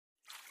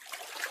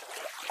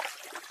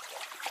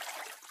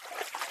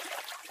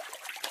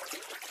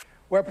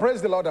Well,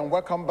 praise the Lord and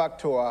welcome back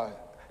to our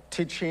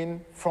teaching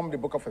from the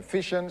book of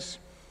Ephesians.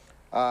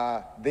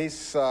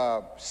 This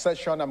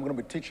session, I'm going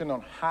to be teaching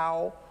on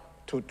how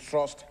to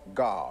trust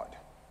God.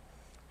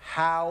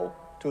 How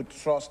to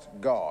trust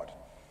God.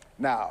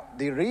 Now,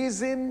 the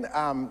reason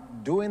I'm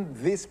doing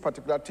this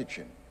particular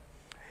teaching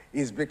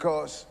is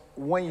because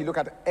when you look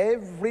at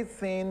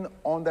everything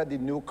under the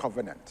new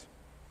covenant,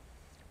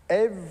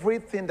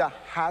 everything that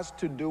has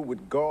to do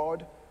with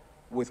God,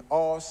 with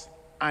us,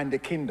 and the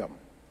kingdom,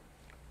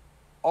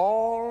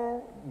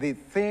 all the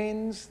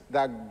things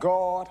that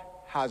God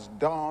has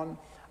done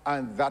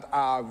and that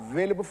are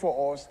available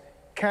for us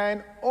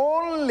can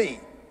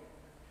only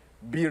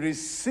be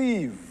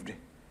received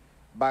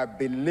by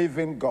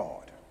believing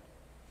God,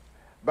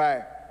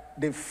 by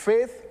the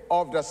faith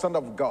of the Son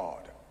of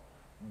God,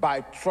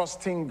 by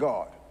trusting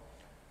God.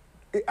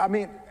 I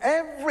mean,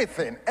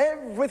 everything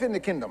in the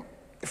kingdom,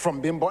 from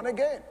being born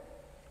again.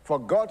 For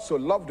God so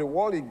loved the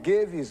world, he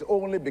gave his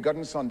only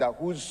begotten Son, that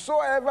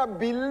whosoever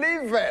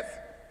believeth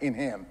in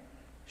him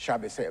shall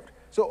be saved.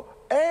 So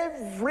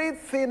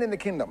everything in the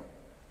kingdom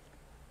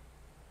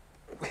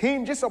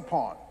hinges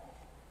upon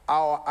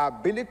our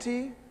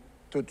ability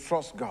to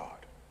trust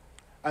God.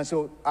 And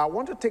so I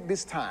want to take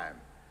this time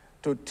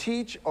to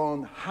teach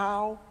on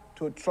how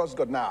to trust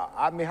God. Now,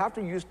 I may have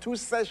to use 2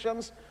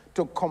 sessions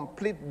to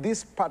complete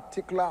this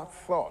particular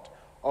thought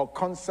or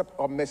concept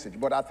or message,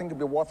 but I think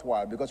it'll be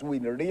worthwhile because we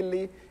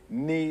really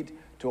need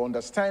to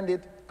understand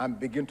it and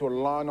begin to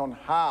learn on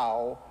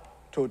how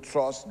to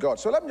trust God.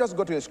 So let me just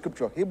go to a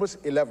scripture, Hebrews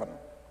 11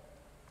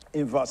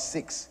 in verse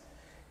 6.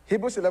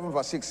 Hebrews 11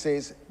 verse 6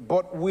 says,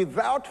 "But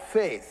without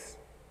faith,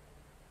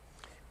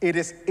 it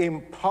is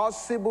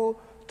impossible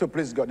to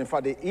please God." In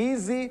fact, the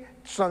easy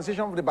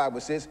translation of the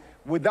Bible says,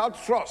 without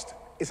trust,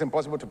 it's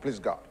impossible to please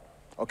God.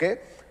 Okay?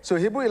 So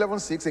Hebrews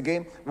 11:6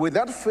 again,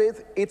 "Without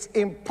faith, it's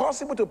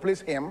impossible to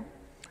please him,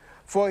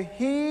 for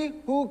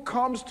he who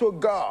comes to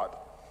God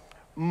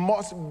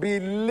must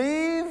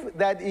believe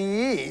that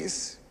he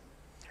is,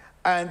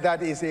 and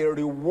that is a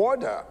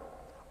rewarder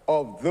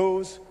of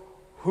those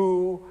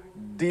who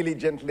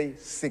diligently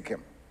seek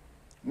him."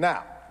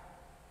 Now,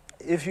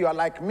 if you are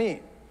like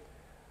me,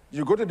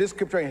 you go to this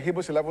scripture in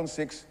Hebrews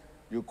 11:6,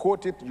 you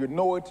quote it, you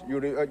know it,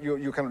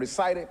 you can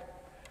recite it,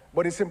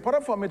 but it's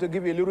important for me to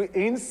give you a little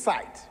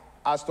insight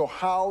as to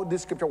how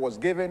this scripture was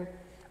given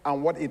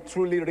and what it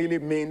truly really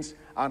means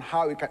and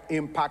how it can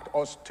impact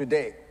us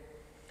today.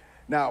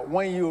 Now,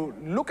 when you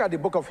look at the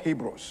book of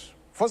Hebrews,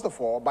 first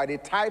of all, by the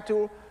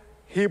title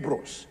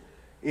Hebrews,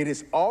 it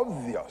is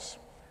obvious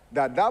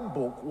that that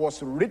book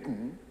was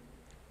written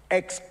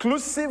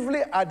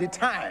exclusively at the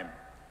time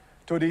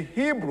to the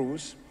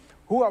Hebrews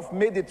who have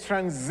made the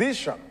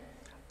transition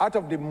out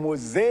of the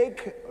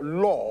Mosaic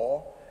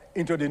law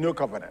into the new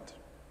covenant.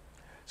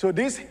 So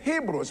these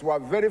Hebrews were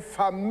very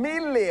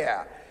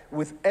familiar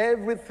with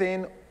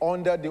everything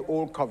under the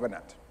old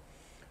covenant.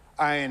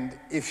 And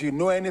if you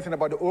know anything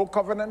about the old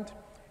covenant,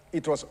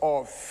 it was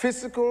all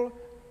physical,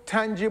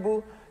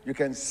 tangible. You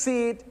can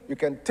see it, you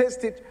can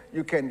taste it,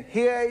 you can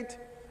hear it.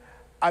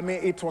 I mean,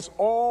 it was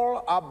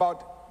all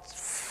about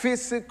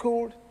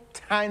physical,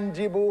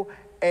 tangible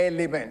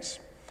elements.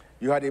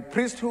 You had a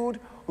priesthood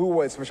who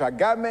wore a special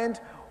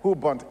garment, who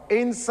burnt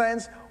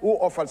incense, who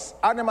offered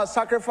animal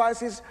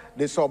sacrifices.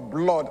 They saw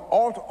blood,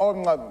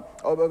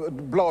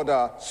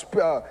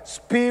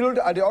 spilled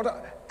at the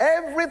altar.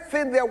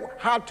 Everything that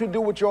had to do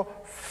with your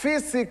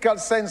physical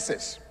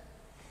senses.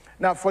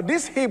 Now, for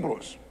these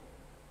Hebrews,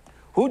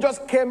 who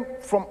just came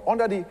from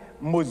under the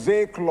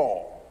Mosaic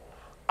law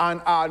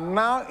and are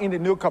now in the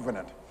new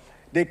covenant,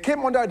 they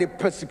came under the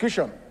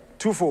persecution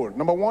twofold.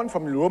 Number one,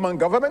 from the Roman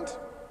government,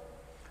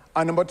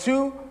 and number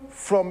two,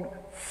 from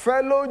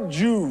fellow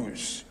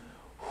Jews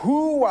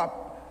who were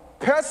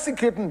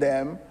persecuting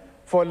them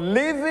for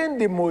leaving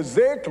the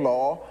Mosaic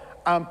law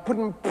and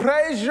putting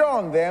pressure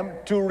on them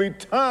to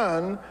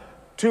return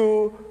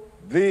to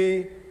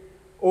the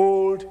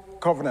old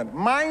covenant.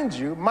 Mind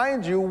you,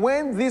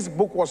 when this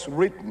book was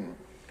written,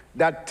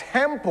 that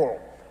temple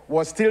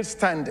was still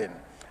standing.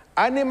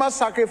 Animal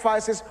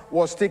sacrifices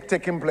was still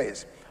taking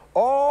place.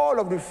 All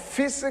of the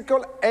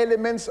physical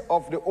elements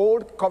of the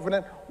old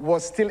covenant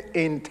was still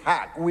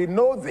intact. We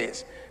know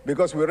this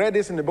because we read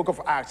this in the book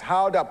of Acts,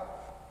 how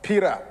that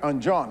Peter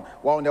and John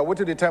were on their way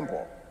to the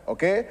temple,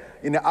 okay,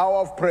 in the hour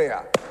of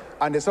prayer,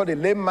 and they saw the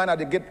lame man at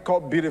the gate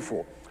called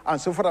Beautiful, and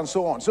so forth and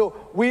so on.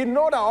 So we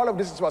know that all of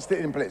this was still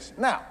in place.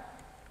 Now,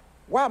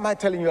 why am I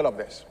telling you all of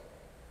this?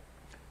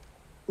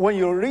 When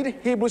you read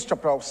Hebrews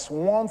chapters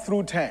 1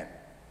 through 10,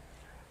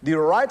 the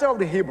writer of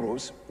the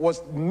Hebrews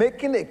was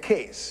making a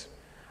case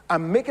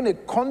and making a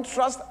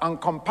contrast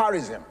and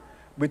comparison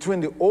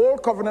between the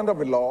old covenant of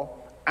the law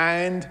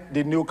and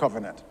the new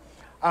covenant.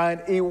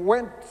 And he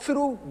went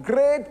through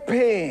great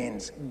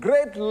pains,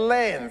 great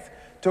length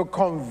to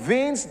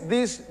convince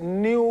these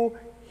new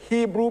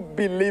Hebrew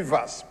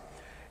believers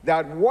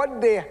that what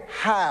they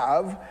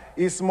have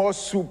is more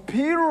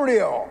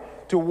superior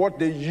to what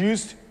they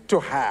used to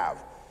have.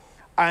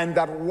 And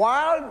that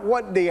while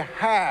what they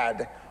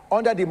had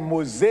under the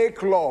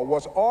Mosaic law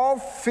was all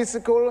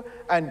physical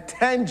and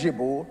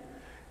tangible,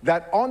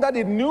 that under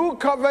the new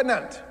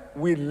covenant,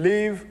 we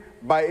live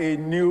by a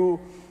new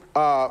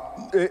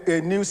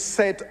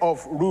set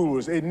of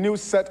rules, a new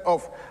set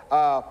of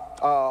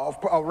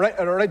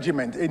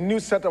regiment, a new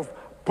set of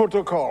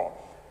protocol.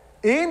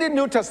 In the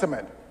New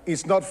Testament,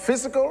 it's not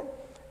physical,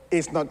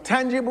 it's not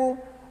tangible,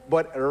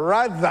 but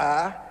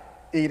rather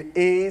it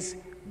is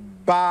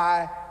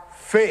by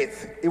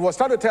faith. It was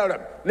trying to tell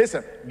them,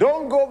 listen,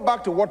 don't go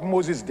back to what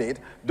Moses did.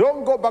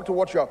 Don't go back to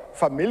what you're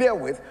familiar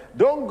with.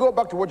 Don't go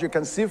back to what you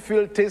can see,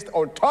 feel, taste,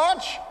 or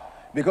touch.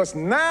 Because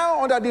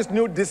now, under this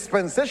new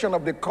dispensation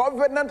of the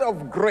covenant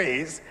of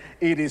grace,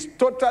 it is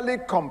totally,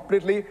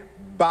 completely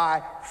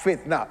by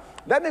faith. Now,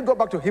 let me go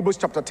back to Hebrews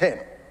chapter 10,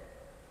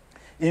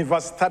 in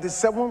verse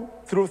 37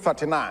 through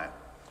 39,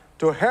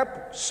 to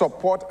help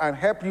support and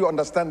help you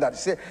understand that.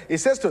 It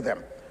says to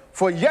them,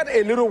 for yet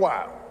a little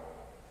while,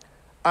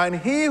 and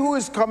he who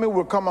is coming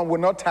will come and will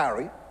not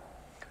tarry.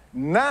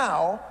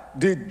 Now,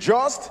 the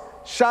just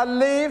shall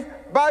live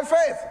by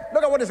faith.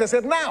 Look at what it says.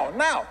 It says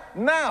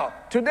now,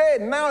 today,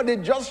 now the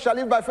just shall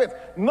live by faith.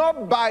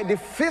 Not by the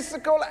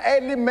physical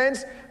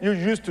elements you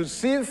used to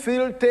see,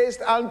 feel,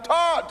 taste, and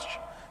touch.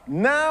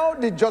 Now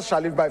the just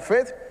shall live by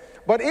faith.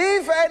 But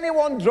if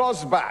anyone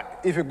draws back,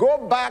 if you go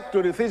back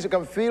to the things you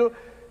can feel,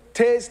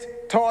 taste,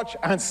 touch,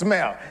 and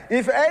smell,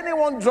 if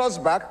anyone draws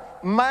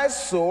back, my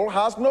soul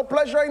has no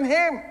pleasure in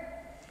him.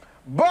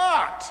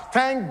 But,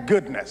 thank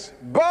goodness,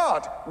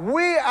 but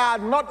we are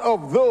not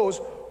of those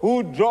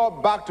who draw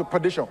back to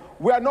perdition.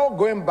 We are not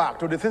going back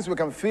to the things we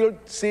can feel,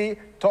 see,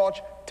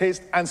 touch,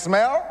 taste, and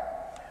smell,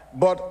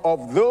 but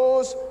of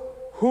those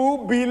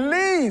who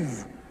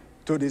believe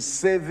to the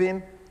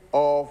saving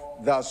of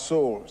their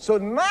soul. So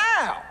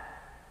now,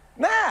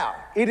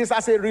 it is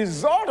as a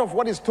result of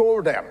what is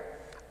told them,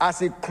 as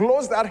he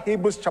closed out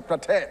Hebrews chapter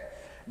 10,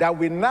 that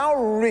we now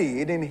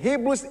read in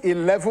Hebrews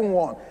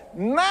 11:1.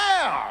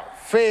 Now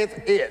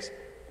faith is.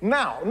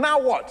 Now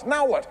what?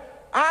 Now what?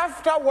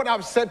 After what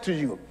I've said to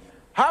you,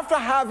 after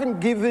having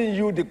given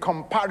you the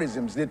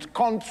comparisons, the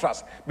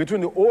contrast between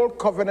the old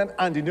covenant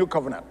and the new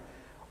covenant,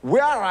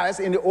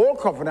 whereas in the old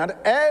covenant,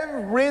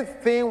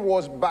 everything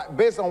was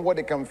based on what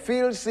they can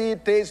feel, see,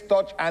 taste,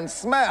 touch, and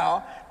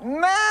smell.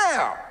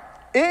 Now,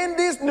 in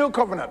this new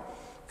covenant,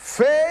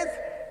 faith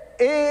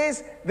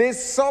is the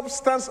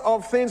substance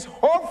of things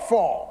hoped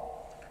for,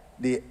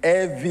 the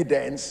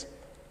evidence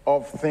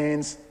of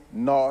things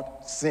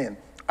not seen.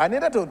 I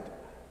needed to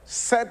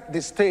set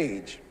the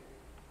stage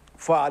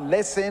for our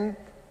lesson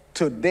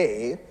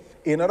today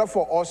in order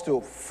for us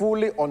to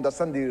fully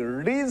understand the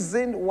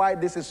reason why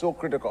this is so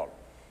critical.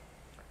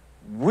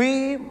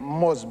 We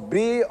must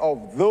be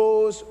of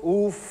those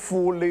who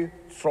fully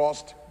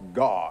trust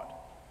God.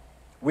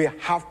 We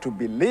have to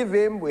believe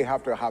him, we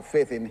have to have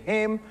faith in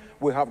him,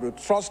 we have to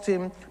trust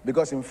him,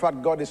 because in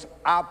fact God is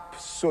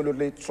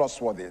absolutely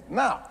trustworthy.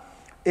 Now,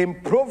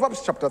 in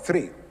Proverbs chapter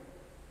 3,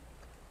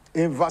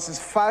 in verses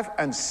 5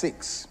 and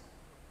 6,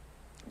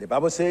 the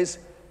Bible says,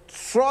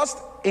 trust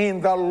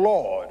in the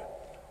Lord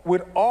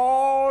with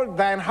all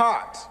thine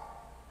heart,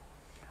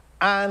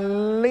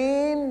 and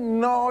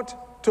lean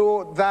not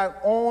to thy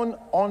own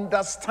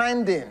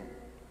understanding.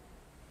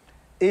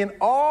 In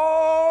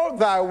all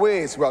thy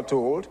ways, we are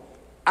told,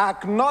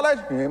 acknowledge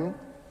him,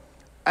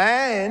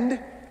 and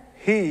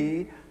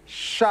he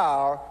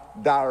shall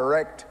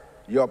direct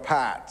your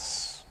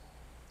paths.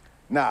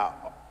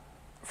 Now,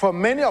 for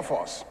many of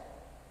us,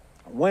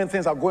 when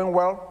things are going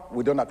well,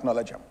 we don't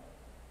acknowledge him,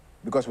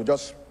 because we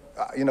just,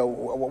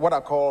 what I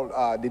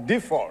call the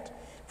default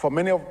for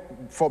many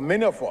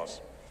of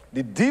us.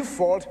 The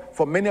default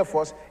for many of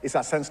us is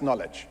a sense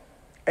knowledge.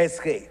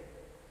 SK,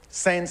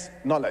 sense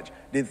knowledge.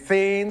 The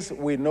things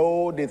we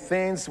know, the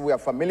things we are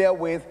familiar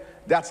with,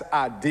 that's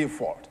our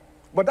default.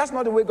 But that's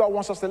not the way God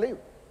wants us to live.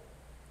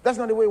 That's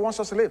not the way he wants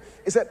us to live.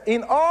 He said,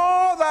 in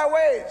all thy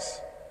ways,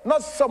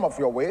 not some of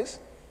your ways,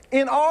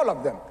 in all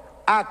of them,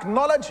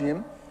 acknowledge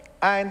him,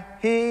 and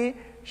he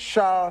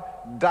shall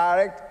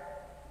direct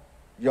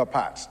your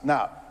paths.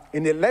 Now,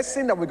 in the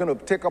lesson that we're going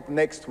to take up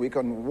next week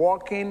on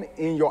walking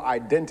in your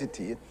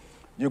identity,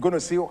 you're going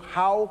to see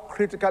how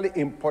critically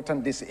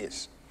important this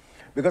is.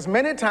 Because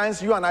many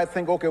times you and I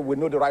think, okay, we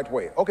know the right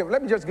way. Okay,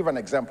 let me just give an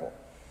example.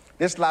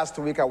 This last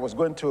week, I was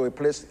going to a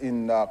place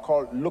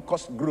called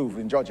Locust Grove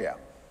in Georgia.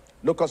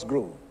 Locust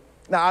Grove.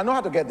 Now, I know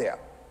how to get there.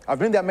 I've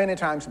been there many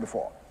times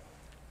before.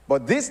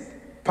 But this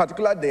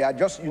particular day, I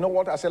just, you know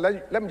what? I said,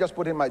 let me just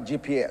put in my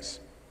GPS.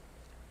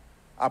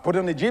 I put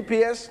in the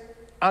GPS,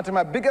 and to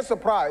my biggest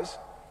surprise,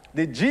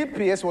 the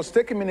GPS was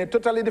taking me in a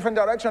totally different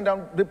direction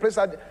than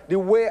the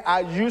way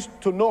I used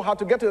to know how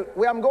to get to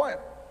where I'm going.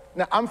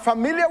 Now, I'm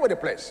familiar with the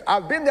place.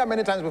 I've been there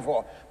many times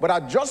before, but I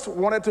just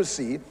wanted to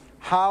see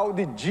how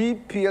the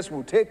GPS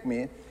would take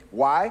me.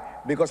 Why?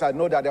 Because I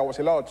know that there was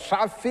a lot of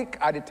traffic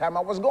at the time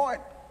I was going.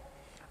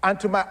 And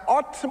to my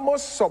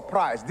utmost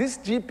surprise, this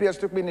GPS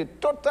took me in a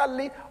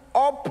totally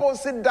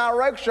opposite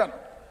direction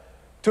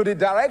to the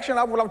direction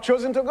I would have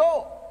chosen to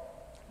go.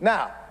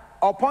 Now,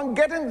 upon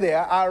getting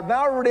there, I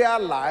now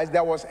realized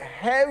there was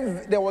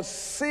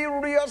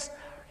serious,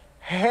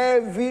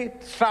 heavy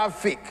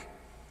traffic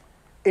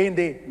in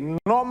the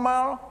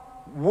normal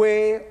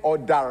way or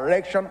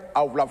direction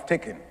I would have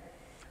taken.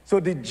 So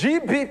the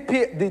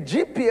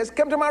GPS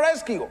came to my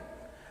rescue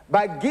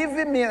by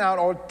giving me an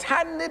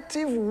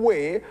alternative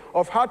way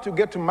of how to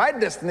get to my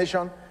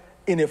destination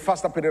in a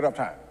faster period of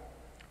time.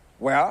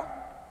 Well,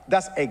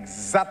 that's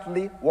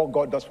exactly what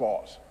God does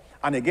for us.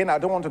 And again, I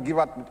don't want to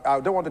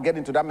get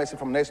into that message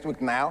from next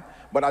week now,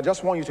 but I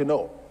just want you to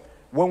know,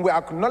 when we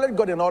acknowledge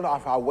God in all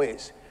of our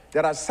ways,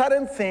 there are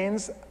certain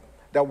things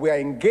that we are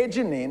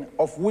engaging in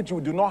of which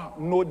we do not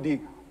know the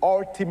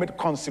ultimate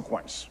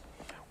consequence.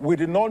 We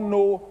do not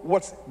know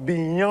what's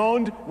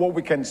beyond what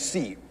we can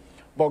see.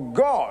 But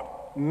God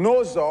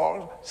knows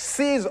all,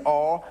 sees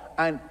all,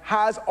 and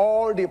has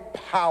all the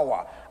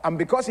power. And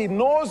because he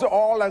knows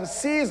all and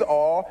sees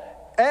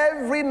all,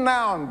 every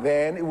now and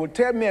then it will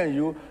tell me and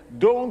you,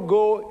 don't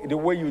go the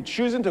way you're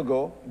choosing to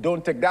go.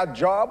 Don't take that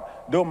job.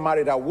 Don't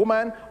marry that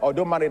woman, or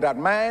don't marry that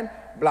man.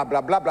 Blah, blah,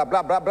 blah, blah,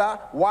 blah, blah, blah.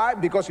 Why?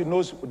 Because he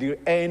knows the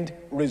end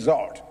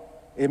result.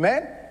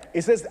 Amen?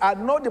 It says, I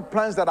know the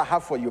plans that I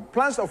have for you,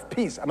 plans of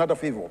peace and not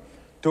of evil,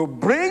 to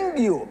bring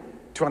you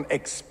to an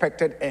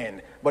expected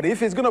end. But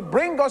if he's going to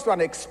bring us to an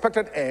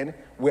expected end,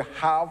 we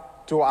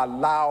have to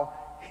allow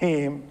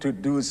him to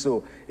do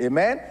so.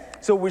 Amen?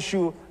 So we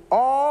should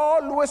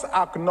always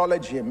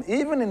acknowledge him,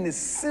 even in the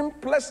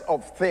simplest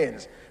of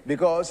things,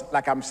 because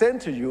like I'm saying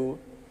to you,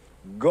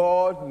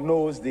 God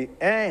knows the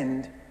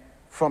end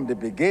from the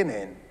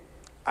beginning,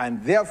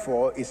 and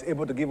therefore is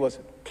able to give us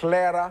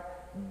clearer,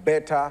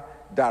 better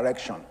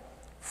direction.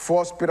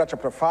 1 Peter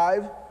chapter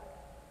 5,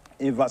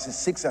 in verses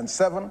 6 and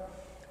 7,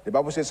 the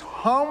Bible says,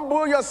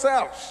 humble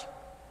yourselves,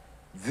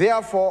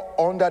 therefore,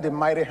 under the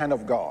mighty hand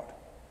of God,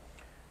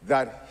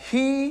 that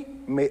he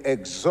may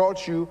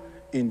exalt you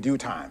in due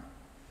time,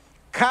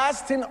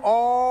 casting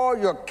all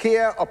your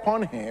care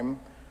upon him,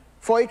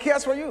 for he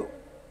cares for you.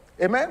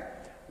 Amen?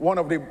 One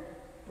of the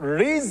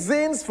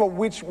reasons for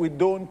which we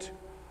don't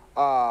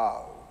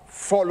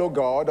follow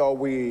God, or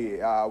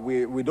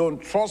we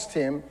don't trust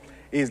him,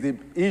 is the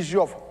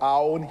issue of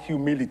our own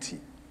humility.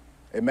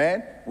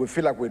 Amen? We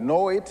feel like we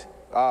know it.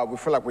 We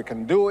feel like we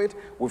can do it.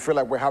 We feel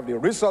like we have the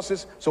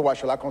resources, so why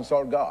should I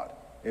consult God?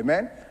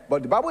 Amen?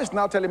 But the Bible is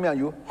now telling me and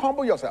you,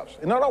 humble yourselves.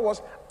 In other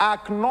words,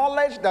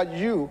 acknowledge that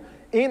you,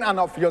 in and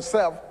of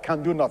yourself,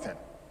 can do nothing.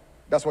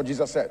 That's what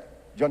Jesus said.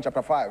 John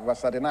chapter 5,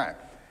 verse 39.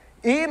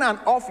 In and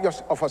of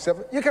yourself,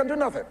 you can do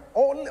nothing.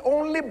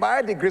 Only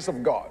by the grace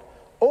of God.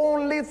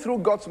 Only through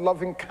God's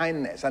loving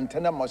kindness and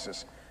tender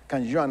mercies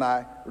can you and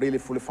I really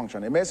fully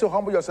function. Amen? So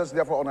humble yourselves,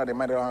 therefore, under the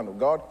mighty hand of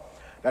God,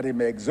 that he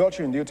may exalt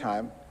you in due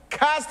time,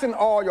 casting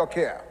all your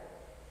care,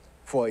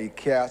 for he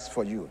cares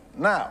for you.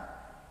 Now,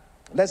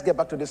 let's get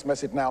back to this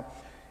message now.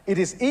 It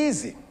is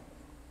easy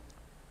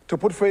to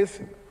put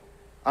faith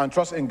and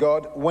trust in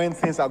God when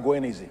things are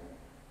going easy.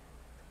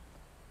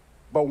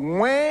 But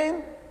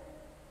when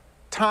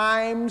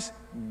times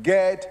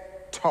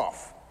get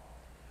tough,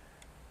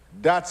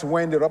 that's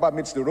when the rubber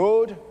meets the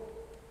road,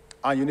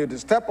 and you need to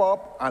step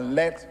up and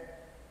let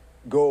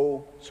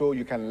go so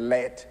you can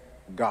let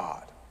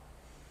God.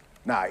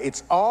 Now,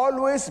 it's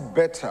always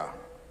better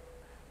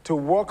to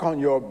work on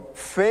your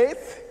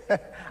faith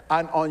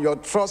and on your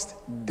trust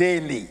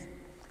daily,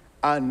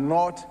 and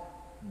not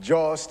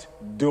just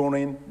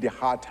during the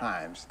hard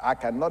times. I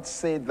cannot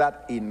say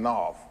that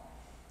enough.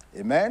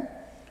 Amen?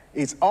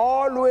 It's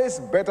always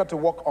better to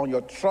work on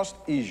your trust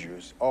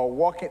issues or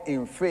working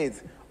in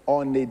faith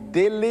on a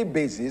daily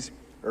basis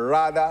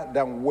rather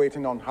than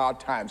waiting on hard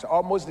times.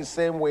 Almost the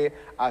same way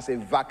as a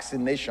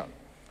vaccination.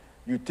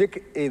 You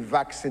take a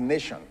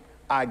vaccination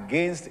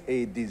against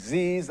a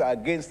disease,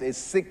 against a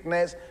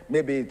sickness,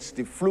 maybe it's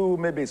the flu,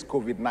 maybe it's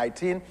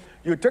COVID-19.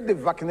 You take the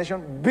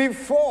vaccination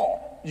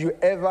before you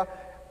ever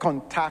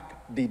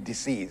contact the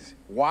disease.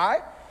 Why?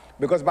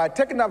 Because by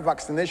taking that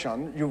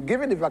vaccination, you've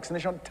given the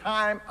vaccination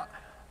time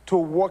to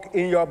work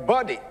in your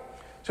body,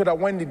 so that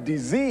when the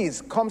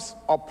disease comes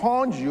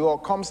upon you or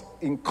comes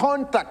in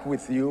contact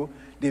with you,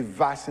 the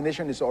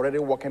vaccination is already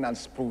working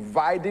and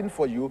providing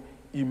for you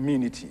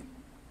immunity.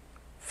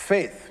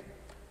 Faith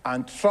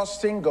and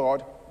trusting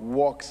God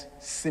works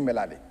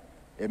similarly.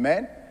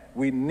 Amen?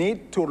 We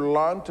need to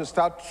learn to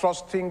start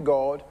trusting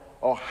God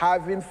or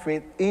having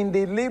faith in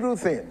the little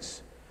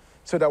things,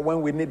 so that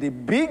when we need the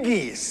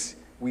biggies,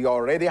 we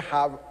already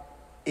have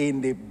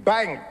in the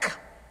bank,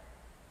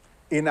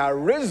 in a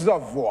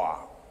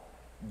reservoir,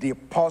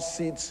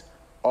 deposits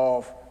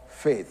of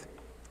faith.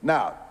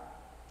 Now,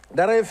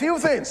 there are a few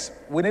things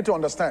we need to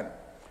understand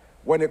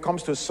when it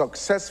comes to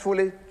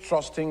successfully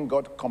trusting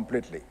God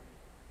completely.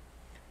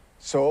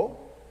 So,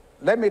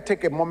 let me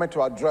take a moment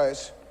to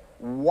address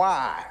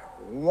why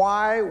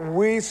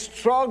we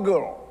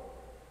struggle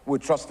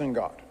with trusting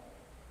God.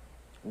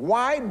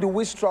 Why do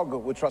we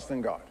struggle with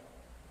trusting God?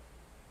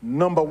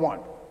 Number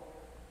one,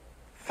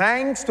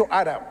 thanks to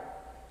Adam,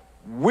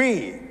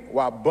 we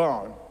were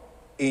born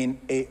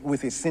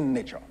with a sin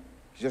nature.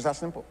 It's just that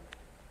simple.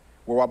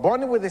 We were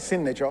born with a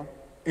sin nature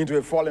into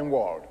a fallen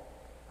world.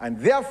 And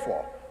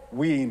therefore,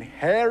 we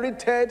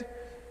inherited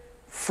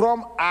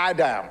from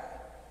Adam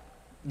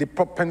the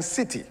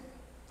propensity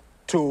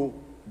to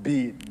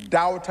be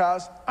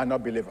doubters and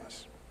not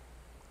believers,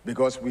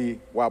 because we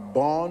were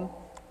born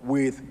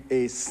with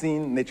a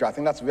sin nature. I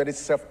think that's very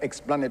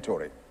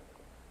self-explanatory.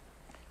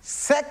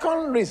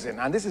 Second reason,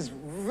 and this is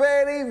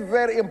very,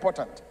 very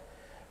important,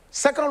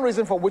 second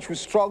reason for which we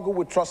struggle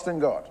with trusting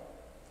God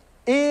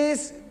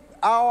is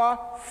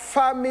our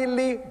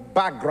family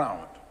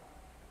background.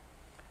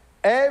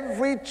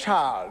 Every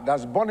child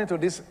that's born into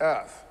this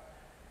earth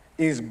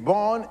is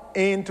born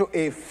into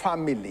a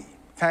family,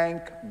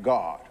 thank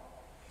God.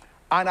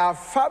 And our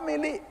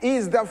family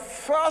is the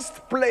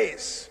first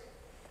place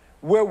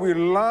where we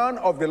learn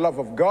of the love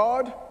of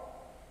God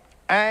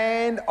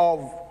and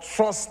of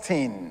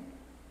trusting.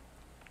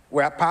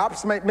 Well,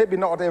 perhaps, maybe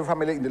not every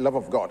family in the love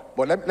of God,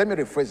 but let me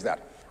rephrase that.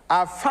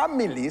 Our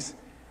families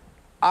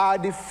are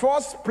the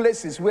first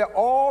places where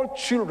all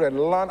children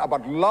learn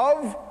about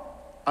love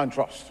and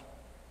trust.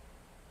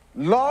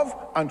 Love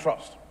and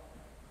trust.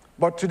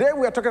 But today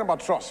we are talking about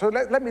trust. So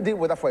let me deal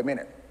with that for a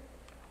minute.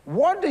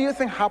 What do you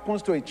think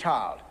happens to a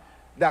child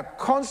that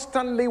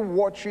constantly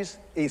watches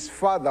his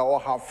father or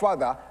her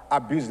father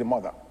abuse the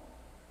mother?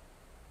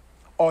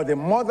 Or the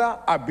mother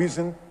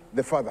abusing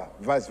the father,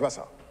 vice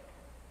versa?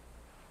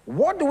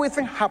 What do we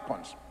think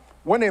happens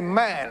when a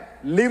man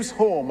leaves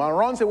home and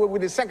runs away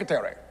with the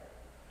secretary?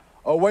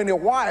 Or when a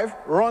wife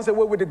runs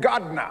away with the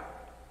gardener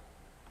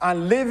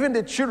and leaving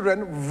the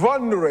children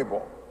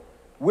vulnerable,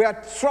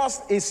 where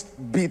trust is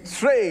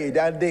betrayed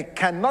and they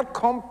cannot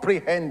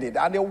comprehend it,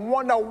 and they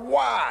wonder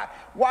why.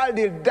 Why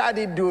did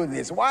daddy do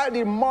this? Why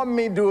did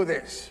mommy do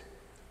this?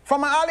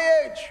 From an early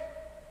age.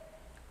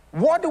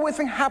 What do we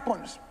think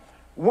happens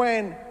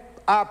when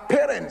our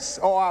parents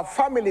or our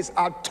families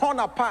are torn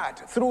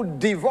apart through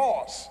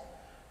divorce,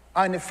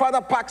 and the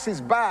father packs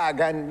his bag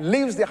and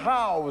leaves the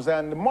house,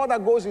 and the mother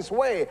goes his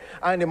way,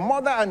 and the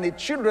mother and the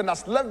children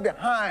that's left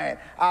behind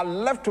are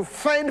left to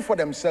fend for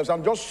themselves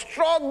and just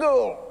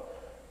struggle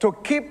to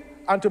keep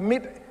and to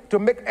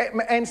make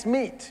ends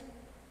meet?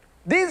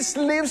 This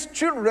leaves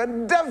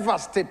children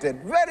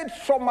devastated, very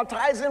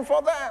traumatizing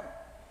for them.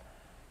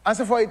 And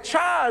so for a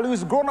child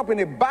who's grown up in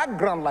a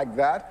background like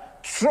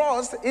that,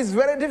 trust is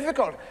very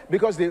difficult,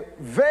 because the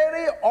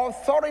very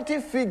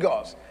authority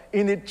figures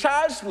in a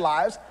child's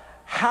lives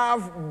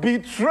have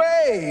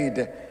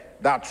betrayed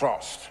that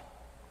trust.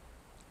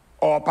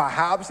 Or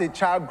perhaps a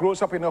child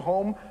grows up in a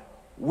home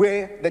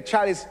where the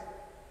child is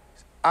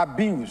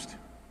abused,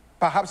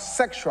 perhaps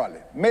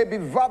sexually, maybe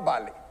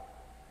verbally,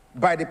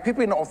 by the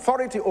people in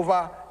authority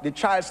over the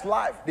child's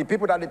life, the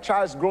people that the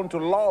child's grown to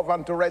love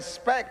and to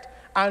respect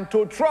and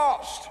to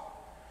trust.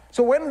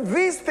 So when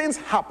these things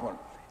happen,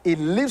 it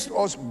leaves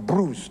us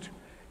bruised,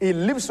 it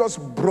leaves us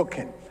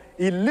broken,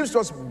 it leaves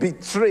us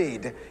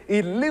betrayed,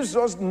 it leaves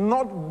us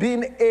not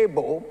being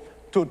able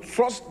to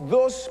trust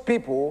those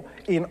people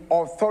in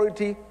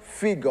authority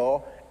figure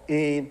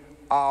in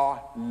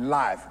our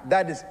life.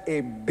 That is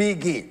a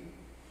biggie.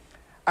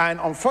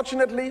 And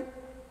unfortunately,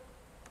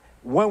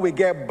 when we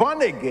get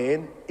born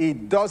again,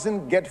 it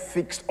doesn't get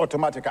fixed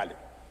automatically.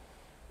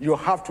 You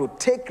have to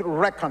take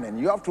reckoning.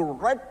 You have to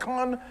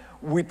reckon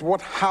with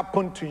what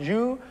happened to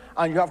you,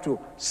 and you have to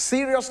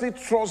seriously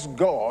trust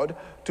God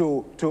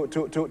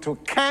to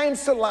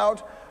cancel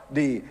out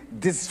the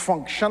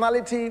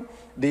dysfunctionality,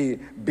 the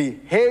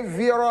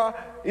behavioral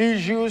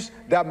issues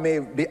that may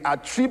be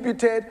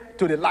attributed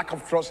to the lack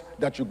of trust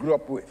that you grew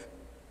up with.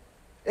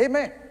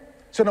 Amen.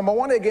 So number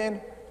one,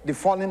 again, the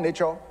fallen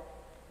nature.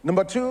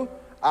 Number two,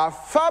 our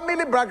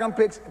family background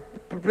plays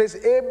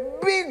a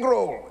big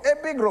role.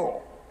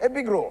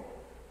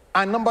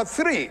 And number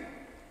three,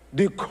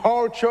 the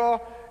culture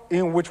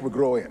in which we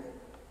grow in.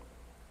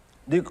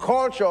 The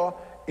culture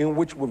in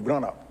which we've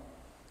grown up.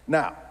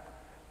 Now,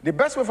 the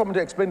best way for me to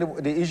explain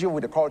the issue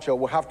with the culture,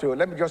 we'll have to,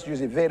 let me just use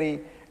a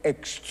very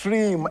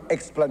extreme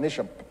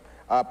explanation.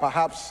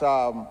 Perhaps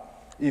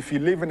if you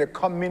live in a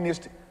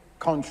communist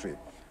country,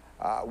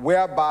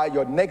 whereby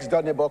your next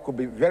door neighbor could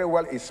be very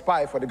well a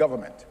spy for the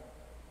government.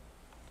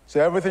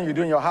 So everything you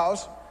do in your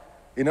house,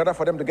 in order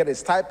for them to get a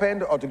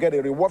stipend or to get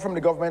a reward from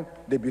the government,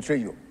 they betray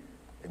you.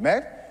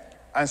 Amen?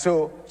 And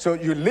so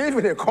you live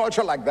in a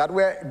culture like that,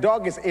 where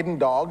dog is eating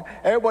dog,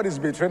 everybody's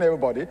betraying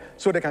everybody,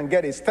 so they can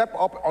get a step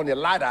up on the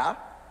ladder.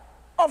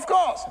 Of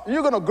course,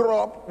 you're going to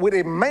grow up with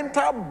a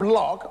mental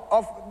block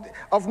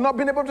of not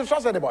being able to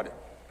trust anybody,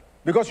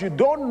 because you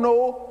don't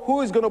know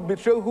who is going to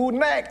betray who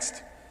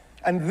next.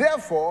 And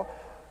therefore,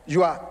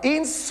 you are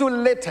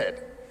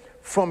insulated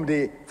from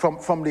the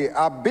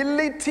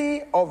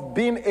ability of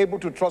being able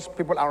to trust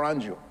people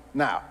around you.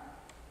 Now,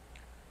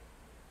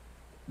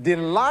 the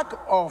lack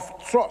of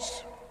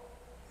trust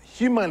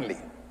humanly,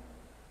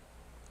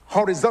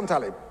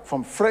 horizontally,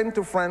 from friend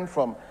to friend,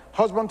 from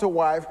husband to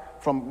wife,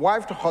 from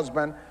wife to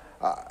husband,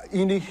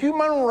 in the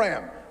human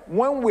realm,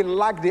 when we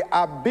lack the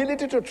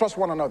ability to trust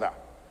one another,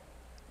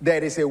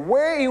 there is a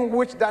way in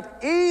which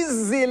that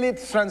easily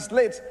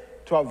translates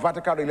to a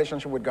vertical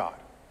relationship with God.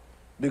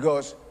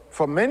 Because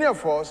for many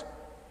of us,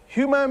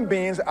 human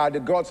beings are the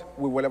gods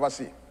we will ever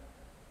see.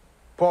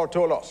 Paul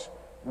told us,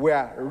 we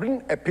are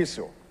written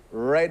epistle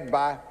read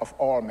by of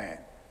all men.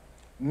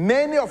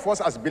 Many of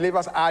us as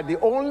believers are the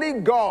only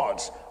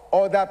gods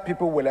other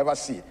people will ever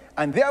see.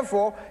 And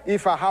therefore,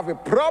 if I have a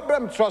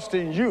problem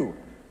trusting you,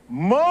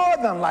 more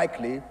than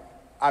likely,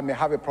 I may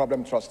have a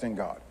problem trusting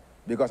God.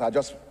 Because I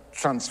just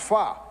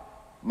transfer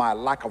my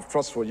lack of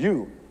trust for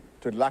you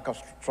to the lack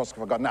of trust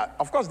for God. Now,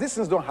 of course, these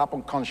things don't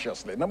happen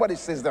consciously. Nobody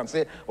sits there and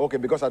say, okay,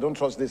 because I don't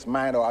trust this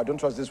man or I don't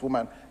trust this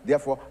woman,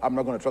 therefore I'm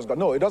not going to trust God.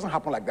 No, it doesn't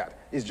happen like that.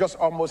 It's just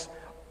almost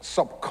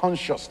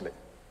subconsciously.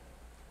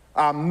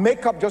 Our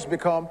makeup just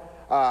become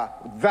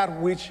that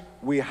which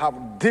we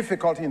have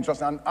difficulty in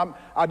trusting. And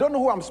I don't know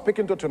who I'm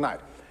speaking to tonight.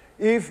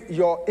 If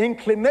your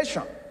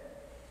inclination,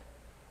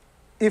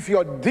 if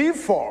your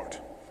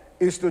default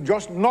is to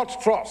just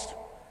not trust,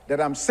 that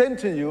I'm saying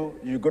to you,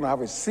 you're going to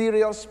have a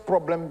serious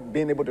problem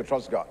being able to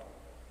trust God.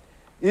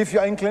 If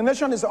your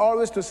inclination is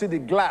always to see the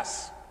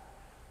glass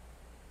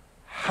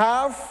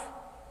half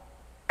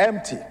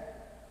empty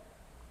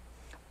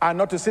and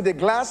not to see the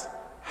glass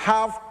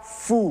half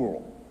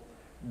full,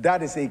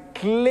 that is a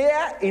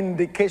clear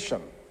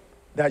indication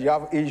that you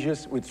have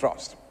issues with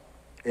trust.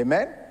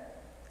 Amen?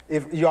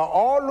 If you are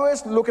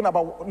always looking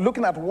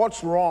at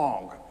what's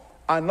wrong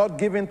and not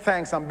giving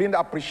thanks and being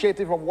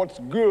appreciative of what's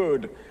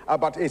good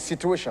about a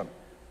situation,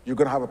 you're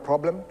going to have a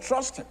problem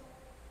trusting.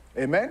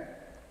 Amen?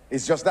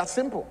 It's just that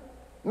simple.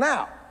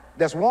 Now,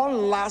 there's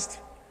one last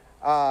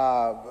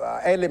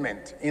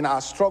element in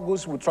our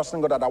struggles with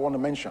trusting God that I want to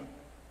mention.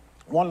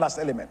 One last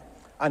element.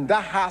 And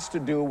that has to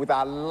do with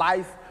our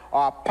life,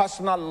 our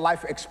personal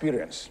life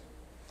experience.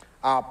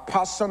 Our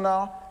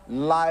personal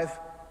life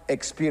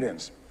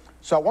experience.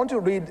 So I want to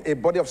read a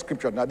body of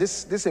scripture. Now,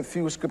 this is a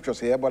few scriptures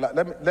here, but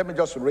let me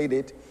just read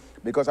it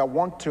because I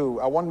want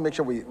to make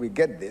sure we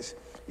get this.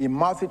 In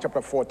Matthew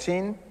chapter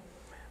 14,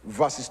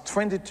 verses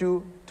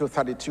 22 to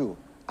 32.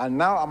 And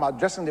now I'm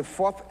addressing the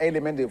fourth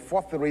element, the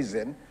fourth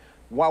reason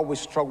why we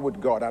struggle with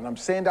God. And I'm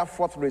saying that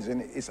fourth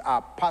reason is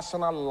our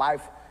personal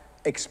life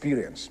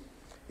experience.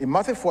 In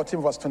Matthew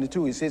 14, verse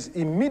 22, it says,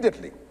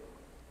 immediately,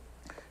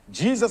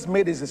 Jesus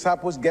made his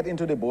disciples get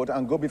into the boat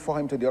and go before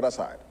him to the other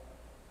side,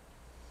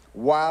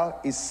 while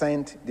he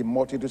sent the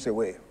multitudes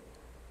away.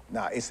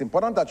 Now, it's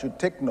important that you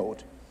take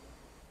note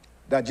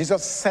that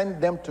Jesus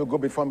sent them to go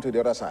before him to the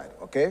other side,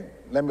 okay?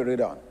 Let me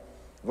read on.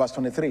 Verse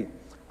 23.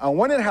 And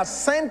when he had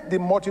sent the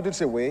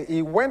multitudes away,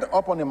 he went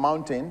up on a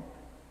mountain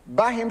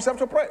by himself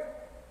to pray.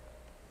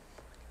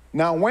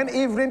 Now, when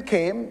evening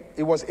came,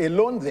 he was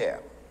alone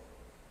there.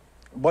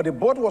 But the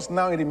boat was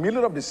now in the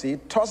middle of the sea,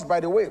 tossed by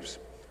the waves,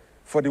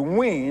 for the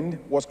wind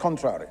was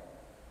contrary.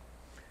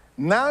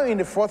 Now in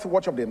the fourth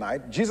watch of the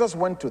night, Jesus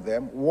went to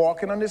them,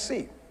 walking on the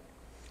sea.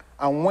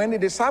 And when the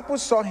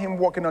disciples saw him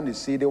walking on the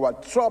sea, they were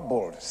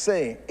troubled,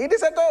 saying, it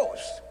is a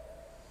ghost.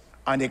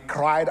 And they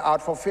cried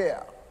out for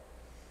fear.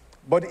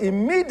 But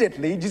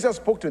immediately Jesus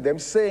spoke to them,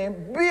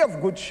 saying, be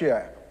of good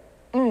cheer.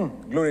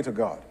 Glory to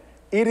God.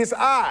 It is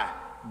I.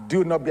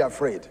 Do not be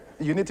afraid.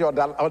 You need to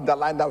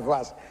underline that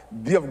verse.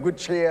 Be of good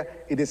cheer.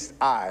 It is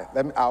I.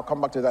 I'll come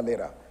back to that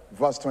later.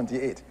 Verse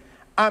 28.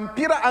 And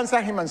Peter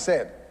answered him and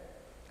said,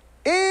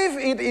 if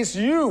it is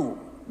you,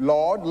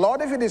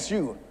 Lord, if it is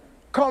you,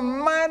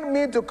 command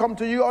me to come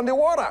to you on the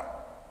water.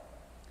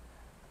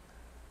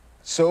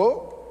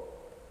 So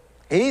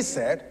he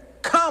said,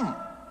 come.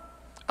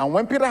 And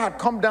when Peter had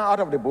come down out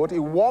of the boat, he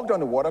walked on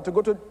the water to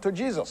go to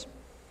Jesus.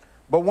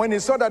 But when he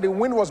saw that the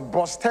wind was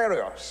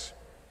boisterous,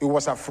 he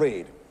was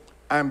afraid.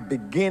 And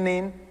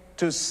beginning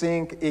to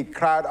sink, he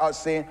cried out,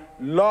 saying,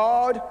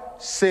 Lord,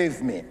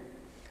 save me.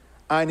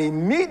 And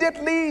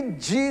immediately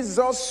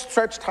Jesus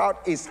stretched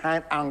out his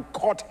hand and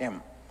caught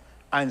him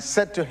and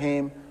said to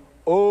him,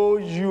 O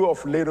you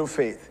of little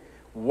faith,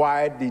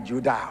 why did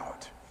you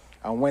doubt?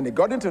 And when they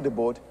got into the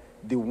boat,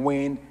 the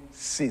wind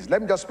ceased.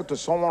 Let me just speak to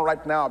someone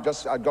right now.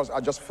 I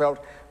just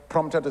felt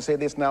prompted to say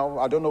this now.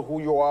 I don't know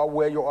who you are,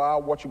 where you are,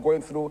 what you're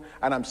going through.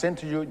 And I'm saying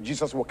to you,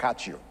 Jesus will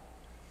catch you.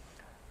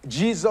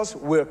 Jesus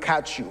will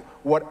catch you.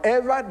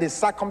 Whatever the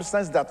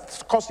circumstance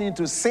that's causing you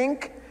to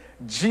sink,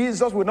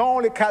 Jesus will not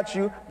only catch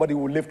you, but he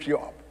will lift you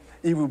up.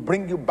 He will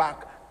bring you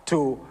back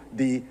to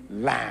the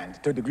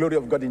land, to the glory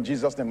of God in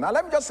Jesus' name. Now,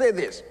 let me just say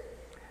this.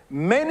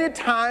 Many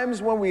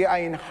times when we are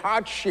in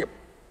hardship,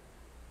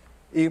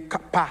 it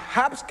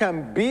perhaps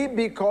can be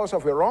because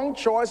of a wrong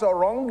choice or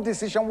wrong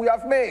decision we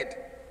have made.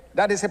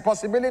 That is a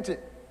possibility.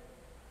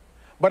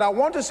 But I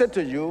want to say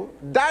to you,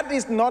 that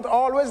is not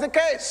always the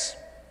case.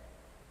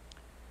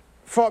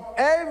 For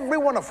every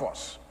one of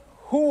us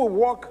who will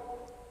walk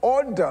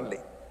orderly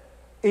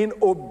in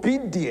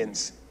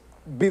obedience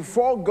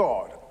before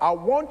God, I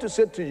want to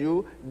say to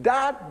you,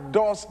 that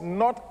does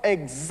not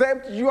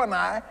exempt you and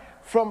I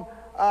from,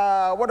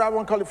 what I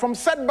want to call it, from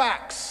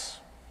setbacks.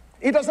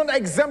 It does not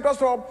exempt us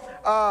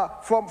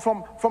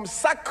from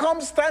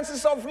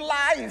circumstances of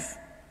life.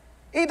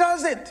 It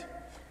doesn't.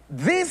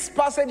 This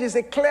passage is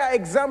a clear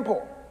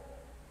example.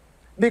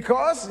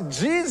 Because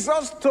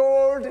Jesus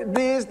told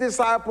these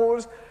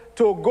disciples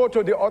to go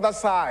to the other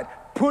side.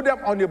 Put them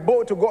on the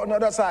boat to go on the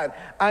other side.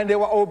 And they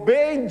were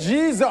obeying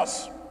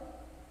Jesus.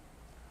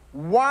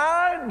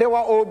 While they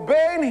were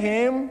obeying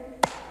him,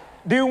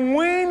 the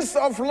winds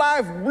of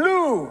life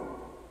blew.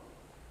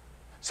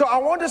 So I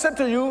want to say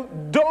to you,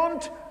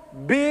 don't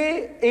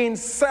be in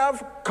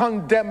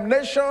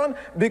self-condemnation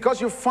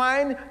because you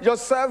find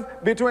yourself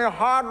between a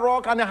hard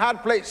rock and a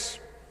hard place.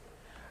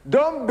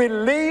 Don't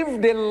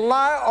believe the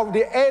lie of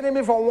the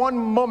enemy for one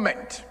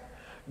moment.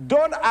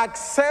 Don't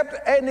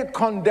accept any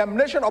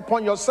condemnation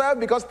upon yourself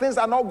because things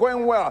are not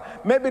going well.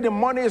 Maybe the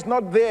money is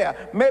not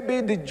there.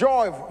 Maybe the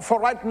joy for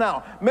right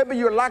now. Maybe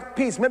you lack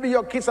peace. Maybe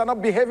your kids are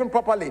not behaving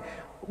properly.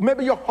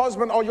 Maybe your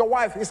husband or your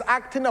wife is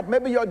acting up.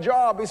 Maybe your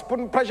job is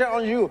putting pressure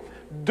on you.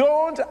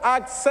 Don't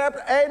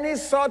accept any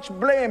such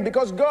blame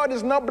because God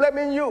is not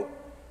blaming you.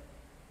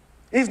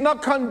 He's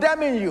not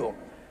condemning you.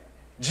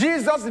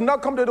 Jesus did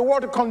not come to the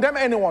world to condemn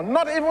anyone,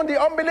 not even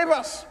the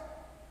unbelievers.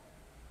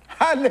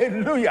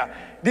 Hallelujah.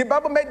 The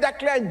Bible made that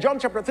clear in John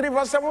chapter 3,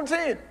 verse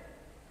 17.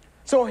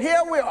 So here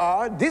we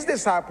are, these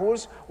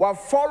disciples were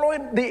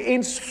following the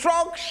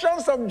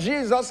instructions of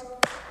Jesus,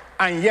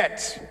 and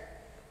yet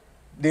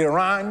they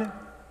ran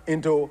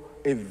into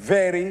a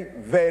very,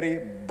 very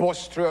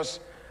boisterous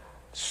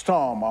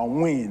storm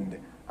and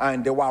wind,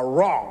 and they were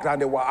rocked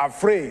and they were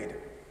afraid.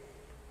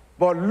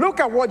 But look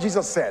at what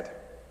Jesus said.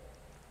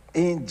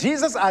 In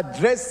Jesus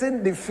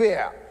addressing the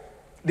fear,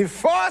 the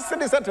first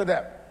thing he said to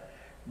them,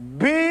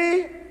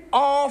 be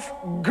of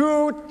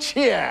good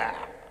cheer.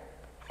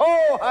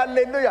 Oh,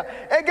 hallelujah.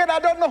 Again, I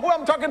don't know who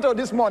I'm talking to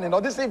this morning or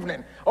this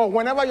evening or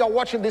whenever you're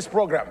watching this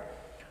program.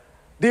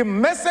 The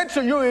message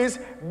to you is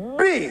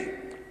be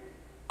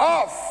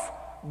of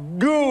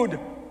good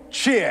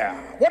cheer.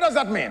 What does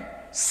that mean?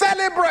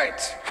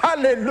 Celebrate.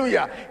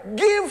 Hallelujah.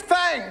 Give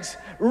thanks.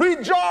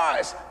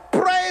 Rejoice.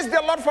 Praise the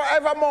Lord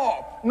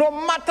forevermore, no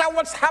matter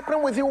what's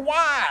happening with you.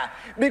 Why?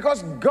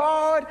 Because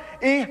God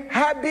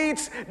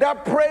inhabits the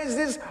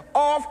praises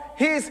of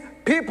his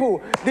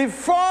people. The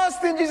first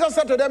thing Jesus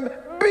said to them,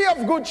 be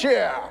of good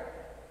cheer.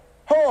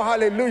 Oh,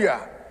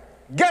 hallelujah.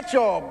 Get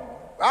your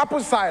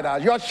apple cider,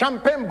 your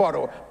champagne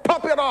bottle,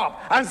 pop it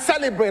up and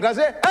celebrate. I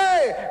say,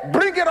 hey,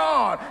 bring it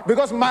on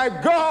because my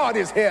God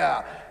is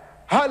here.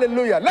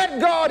 Hallelujah.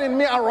 Let God in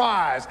me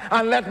arise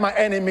and let my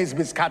enemies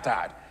be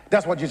scattered.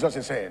 That's what Jesus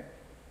is saying.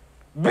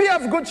 Be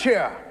of good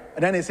cheer.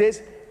 And then he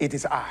says, it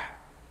is I.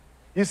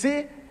 You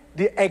see,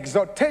 the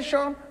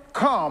exhortation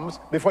comes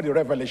before the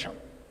revelation.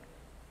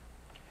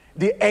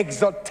 The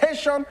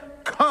exhortation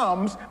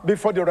comes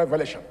before the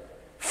revelation.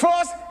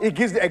 First, he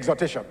gives the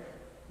exhortation.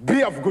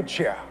 Be of good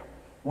cheer.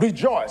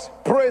 Rejoice.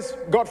 Praise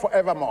God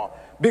forevermore.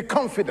 Be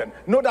confident.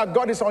 Know that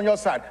God is on your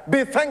side.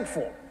 Be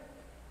thankful.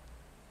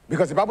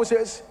 Because the Bible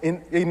says,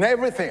 in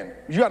everything,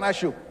 you and I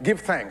should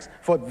give thanks.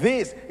 For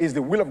this is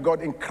the will of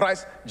God in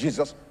Christ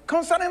Jesus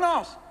concerning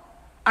us.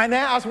 And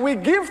then as we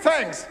give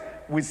thanks,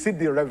 we see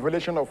the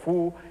revelation of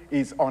who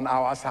is on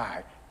our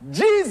side.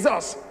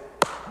 Jesus,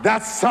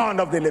 that Son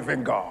of the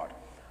living God.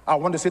 I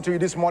want to say to you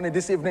this morning,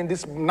 this evening,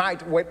 this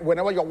night,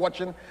 whenever you're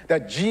watching,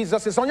 that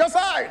Jesus is on your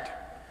side.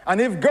 And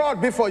if God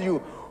be for you,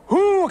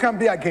 who can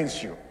be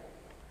against you?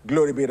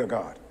 Glory be to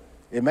God.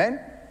 Amen.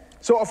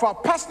 So of our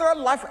personal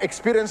life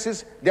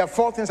experiences, there are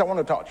 4 things I want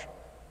to touch.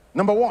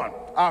 Number 1,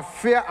 our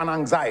fear and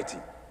anxiety.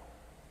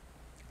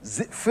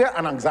 Fear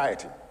and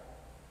anxiety.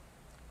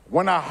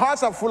 When our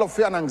hearts are full of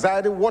fear and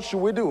anxiety, what should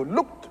we do?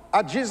 Look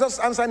at Jesus'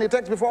 answer in the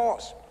text before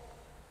us.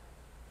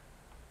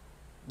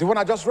 The one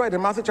I just read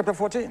in Matthew chapter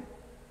 14.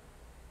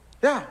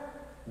 Yeah.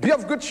 Be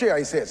of good cheer,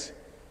 he says.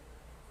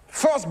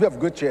 First, be of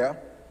good cheer.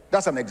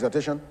 That's an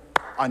exhortation.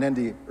 And then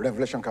the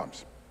revelation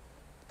comes.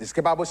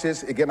 The Bible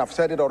says, again, I've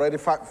said it already,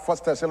 1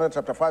 Thessalonians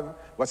chapter 5,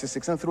 verses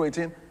 16 through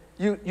 18.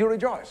 You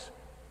rejoice.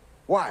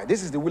 Why?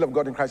 This is the will of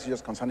God in Christ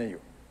Jesus concerning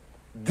you.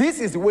 This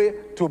is the way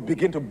to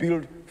begin to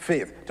build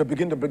faith, to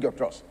begin to build your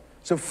trust.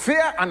 So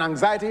fear and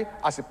anxiety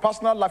as a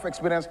personal life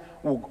experience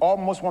will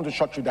almost want to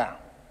shut you down.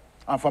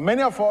 And for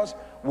many of us,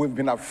 we've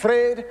been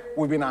afraid,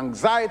 we've been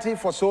anxiety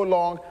for so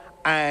long,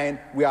 and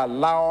we are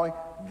allowing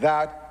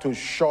that to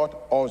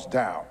shut us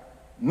down.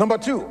 Number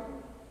two,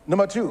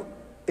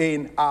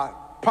 in our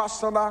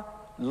personal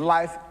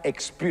life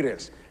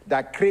experience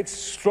that creates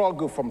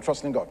struggle from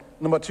trusting God.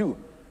 Number 2,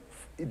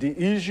 the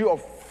issue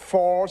of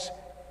false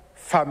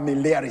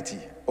familiarity.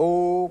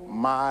 Oh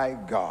my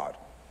God.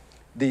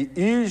 The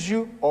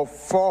issue of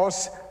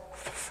false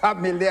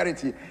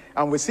familiarity.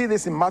 And we see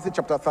this in Matthew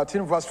chapter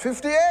 13, verse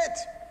 58.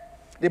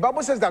 The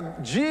Bible says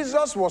that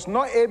Jesus was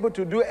not able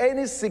to do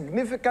any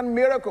significant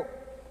miracle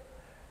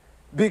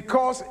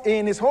because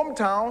in his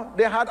hometown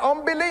they had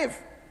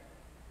unbelief.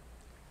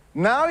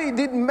 Now he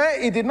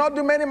did not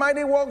do many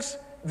mighty works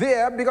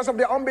there because of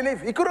their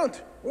unbelief. He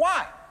couldn't.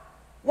 Why?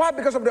 Why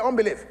because of the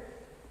unbelief?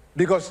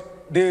 Because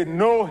they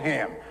know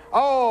him.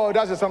 Oh,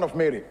 that's the son of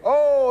Mary.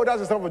 Oh, that's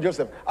the son of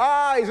Joseph.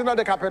 Ah, he's not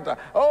the carpenter.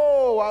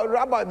 Oh,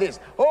 how about this?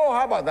 Oh,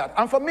 how about that?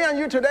 And for me and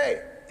you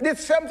today, the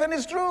same thing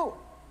is true.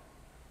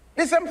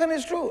 The same thing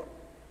is true.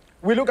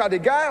 We look at the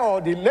guy or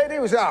the lady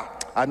who say,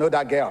 I know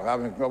that girl. I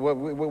mean,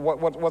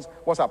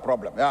 what's her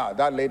problem? Yeah,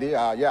 that lady,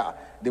 yeah,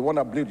 the one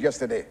that blew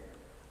yesterday.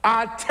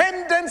 Our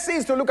tendency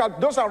is to look at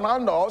those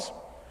around us,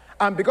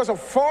 and because of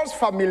false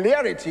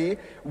familiarity,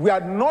 we are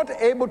not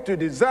able to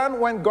discern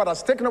when God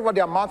has taken over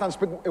their mouth and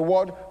speak a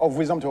word of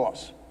wisdom to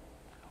us,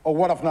 or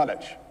word of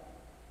knowledge.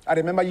 I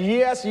remember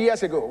years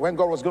ago when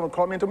God was going to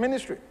call me into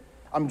ministry.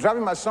 I'm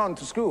driving my son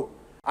to school,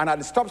 and at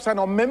the stop sign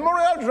on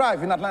Memorial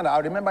Drive in Atlanta, I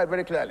remember it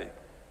very clearly.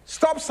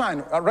 Stop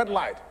sign, a red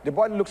light. The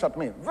boy looks at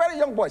me, very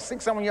young boy,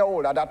 6, 7 years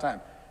old at that time.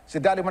 He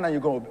said, Daddy, when are you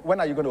going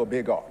to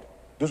obey God?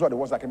 Those were the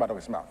words that came out of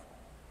his mouth.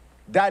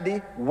 Daddy,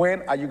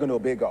 when are you going to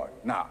obey God?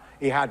 Now,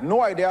 he had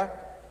no idea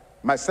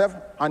myself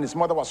and his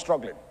mother were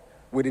struggling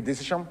with the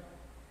decision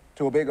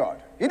to obey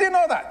God. He didn't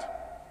know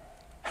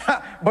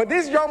that. But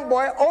this young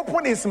boy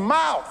opened his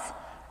mouth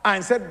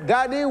and said,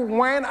 Daddy,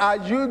 when are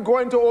you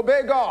going to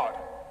obey God?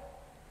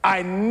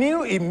 I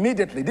knew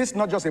immediately, this is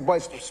not just a boy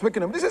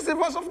speaking to him, this is the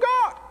voice of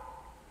God.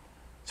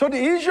 So the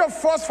issue of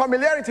false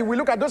familiarity, we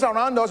look at those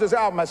around us and say,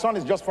 oh, my son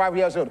is just 5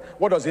 years old.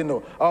 What does he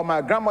know? Oh,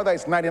 my grandmother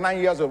is 99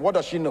 years old. What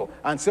does she know?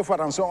 And so forth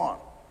and so on.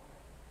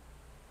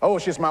 Oh,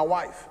 she's my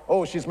wife.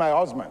 Oh, she's my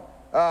husband.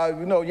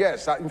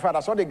 Yes. In fact, I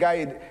saw the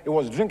guy, he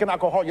was drinking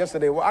alcohol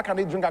yesterday. Well, how can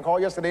he drink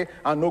alcohol yesterday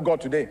and know God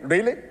today?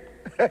 Really?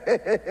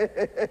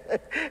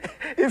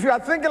 If you are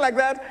thinking like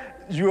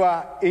that, you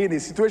are in a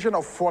situation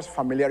of false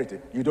familiarity.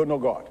 You don't know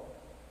God.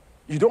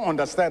 You don't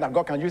understand that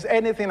God can use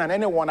anything and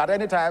anyone at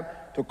any time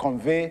to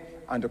convey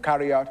and to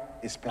carry out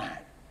his plan.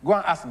 Go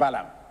and ask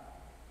Balaam.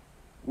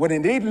 When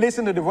indeed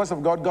listened to the voice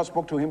of God, God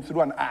spoke to him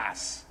through an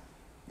ass.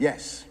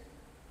 Yes.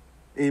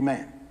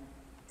 Amen.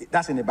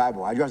 That's in the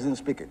Bible. I just didn't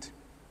speak it.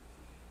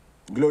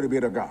 Glory be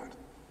to God.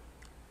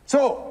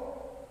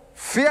 So,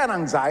 fear and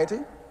anxiety,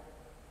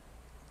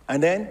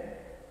 and then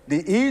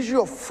the issue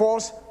of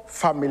false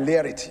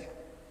familiarity.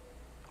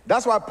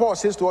 That's why Paul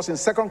says to us in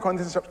 2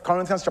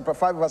 Corinthians chapter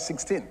 5, verse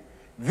 16,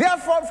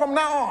 therefore, from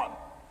now on,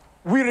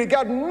 we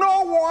regard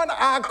no one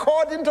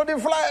according to the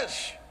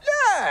flesh.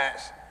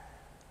 Yes.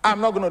 I'm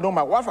not going to know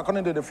my wife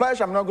according to the flesh.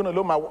 I'm not going to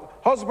know my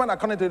husband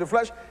according to the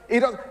flesh.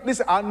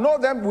 Listen, I know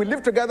them, we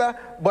live together,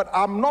 but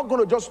I'm not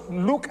going to just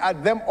look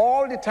at them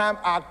all the time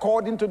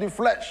according to the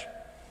flesh.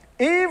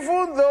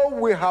 Even though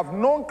we have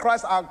known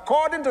Christ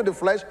according to the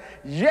flesh,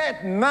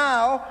 yet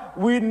now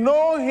we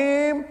know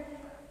him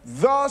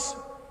thus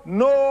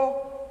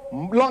no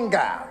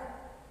longer.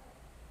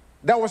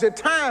 There was a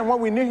time when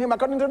we knew him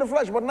according to the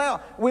flesh, but now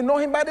we know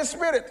him by the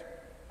Spirit.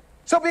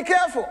 So be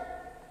careful.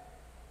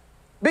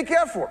 Be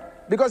careful,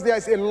 because there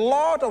is a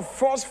lot of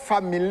false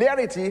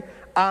familiarity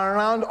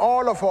around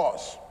all of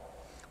us.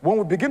 When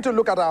we begin to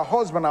look at our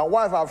husband, our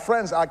wife, our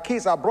friends, our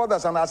kids, our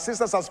brothers, and our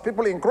sisters as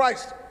people in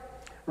Christ,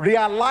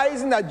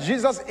 realizing that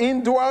Jesus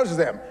indwells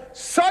them,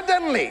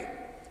 suddenly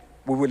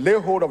we will lay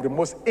hold of the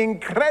most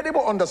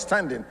incredible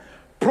understanding,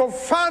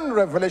 profound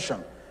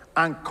revelation,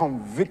 and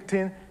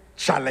convicting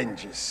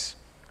challenges.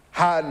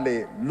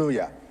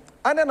 Hallelujah.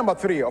 And then number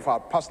 3 of our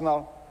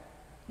personal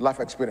life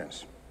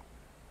experience,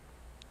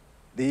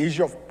 the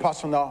issue of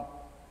personal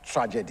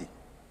tragedy.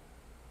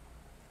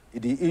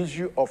 The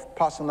issue of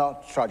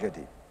personal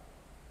tragedy.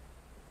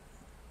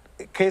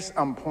 A case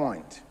in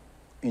point,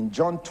 in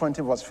John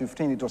 20 verse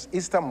 15, it was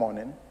Easter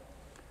morning.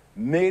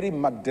 Mary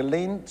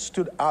Magdalene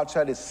stood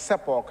outside the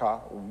sepulchre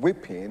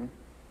weeping,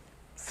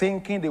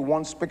 thinking the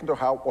one speaking to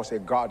her was a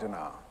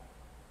gardener.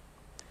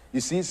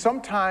 You see,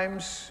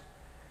 sometimes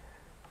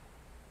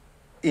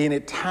in a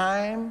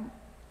time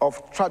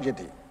of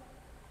tragedy,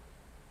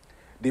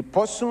 the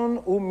person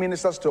who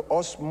ministers to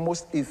us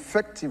most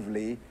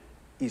effectively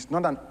is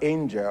not an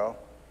angel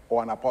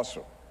or an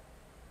apostle.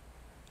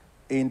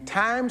 In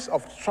times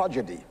of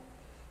tragedy,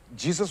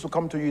 Jesus will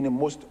come to you in the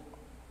most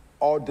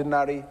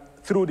ordinary,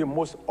 through the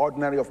most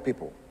ordinary of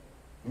people.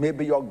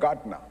 Maybe your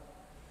gardener,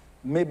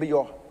 maybe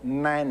your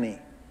nanny,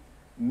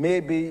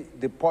 maybe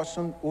the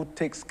person who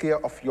takes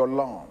care of your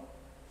lawn.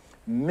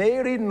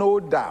 Mary,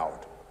 no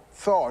doubt,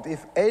 thought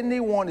if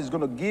anyone is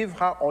going to give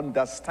her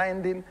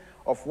understanding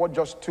of what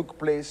just took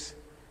place,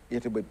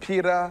 it will be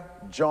Peter,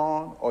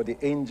 John, or the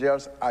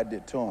angels at the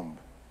tomb.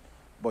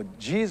 But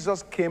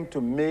Jesus came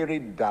to Mary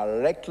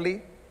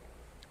directly,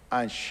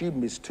 and she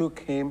mistook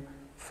him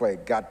for a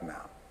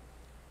gardener.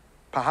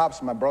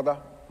 Perhaps, my brother,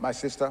 my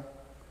sister,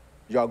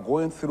 you are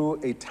going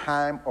through a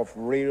time of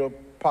real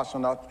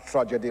personal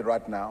tragedy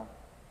right now.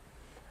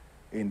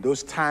 In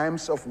those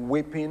times of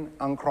weeping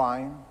and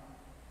crying,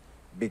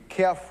 be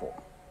careful,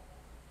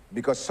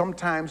 because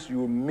sometimes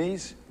you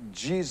miss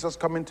Jesus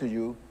coming to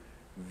you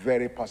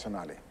very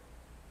personally.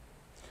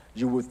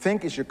 You would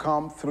think it should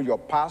come through your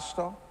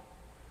pastor,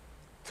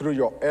 through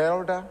your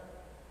elder,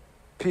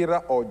 Peter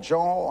or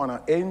John, or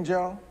an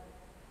angel.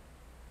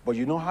 But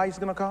you know how it's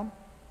going to come?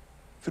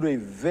 Through a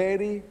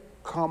very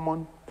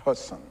common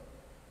person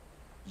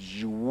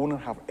you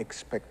wouldn't have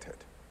expected.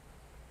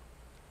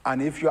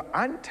 And if your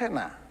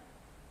antenna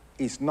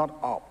is not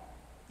up,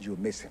 you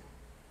miss him.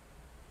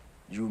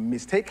 You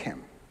mistake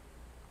him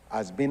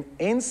as being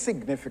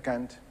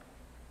insignificant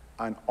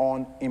and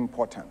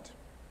unimportant.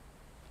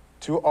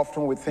 Too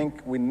often we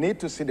think we need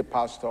to see the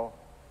pastor,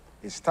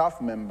 a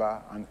staff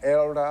member, an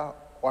elder,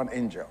 or an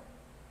angel,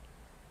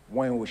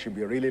 when we should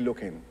be really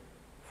looking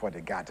for the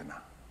gardener.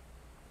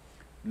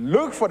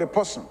 Look for the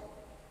person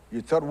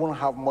you thought won't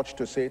have much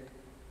to say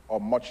or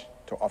much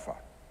to offer.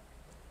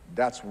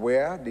 That's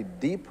where the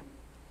deep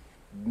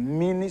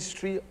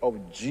ministry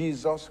of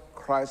Jesus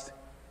Christ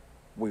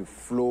will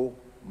flow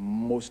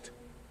most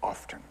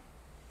often.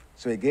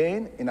 So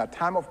again, in a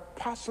time of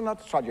personal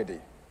tragedy,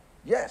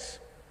 yes,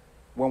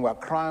 when we're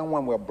crying,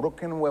 when we're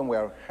broken, when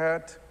we're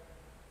hurt,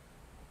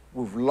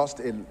 we've lost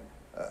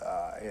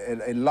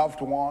a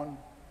loved one,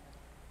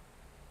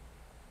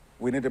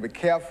 we need to be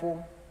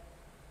careful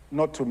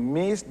not to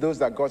miss those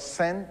that God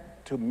sent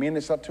to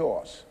minister to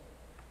us,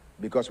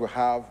 because we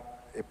have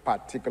a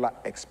particular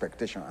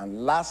expectation.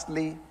 And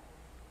lastly,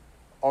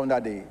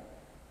 under the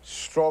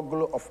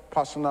struggle of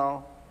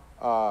personal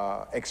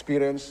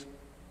experience,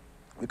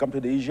 we come to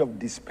the issue of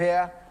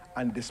despair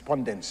and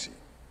despondency.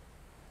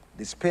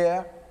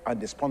 Despair and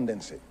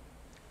despondency.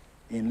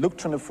 In Luke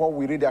 24,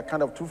 we read the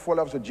account of two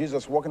followers of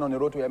Jesus walking on the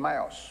road to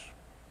Emmaus,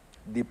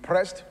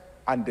 depressed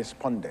and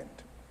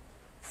despondent,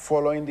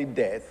 following the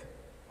death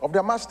of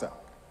their master.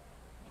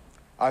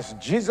 As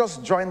Jesus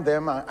joined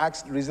them and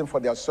asked the reason for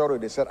their sorrow,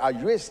 they said, "Are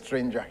you a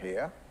stranger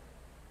here?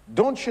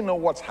 Don't you know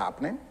what's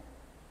happening?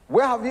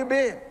 Where have you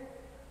been?"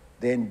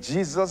 Then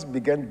Jesus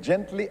began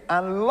gently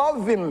and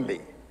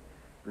lovingly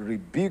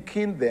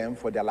rebuking them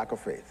for their lack of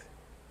faith.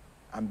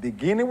 And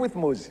beginning with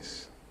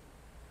Moses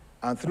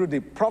and through the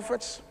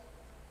prophets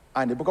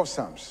and the book of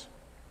Psalms,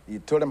 he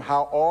told them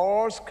how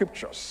all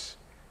scriptures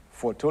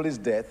foretold his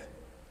death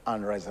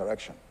and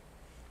resurrection.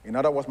 In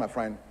other words, my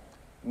friend,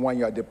 when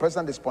you are depressed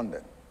and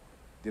despondent,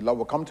 the Lord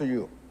will come to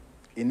you.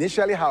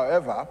 Initially,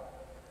 however,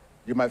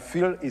 you might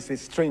feel it's a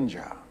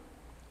stranger.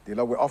 The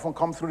Lord will often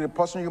come through the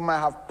person you might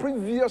have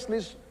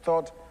previously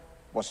thought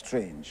was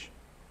strange.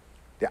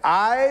 The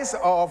eyes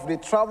of the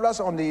travelers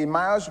on the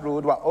Emmaus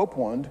road were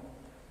opened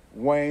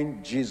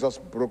when Jesus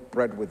broke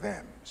bread with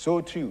them. So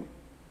too,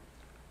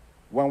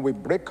 when we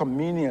break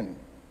communion,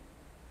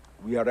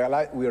 we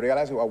realize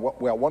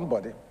we are one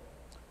body,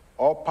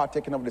 all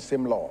partaking of the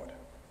same Lord,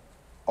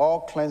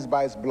 all cleansed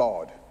by his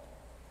blood.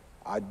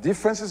 Our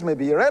differences may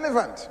be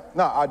irrelevant.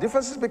 Now, our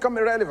differences become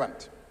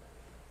irrelevant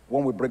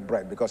when we break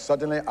bread, because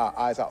suddenly our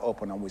eyes are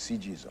open and we see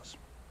Jesus.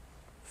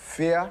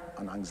 Fear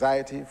and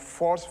anxiety,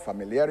 false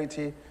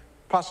familiarity,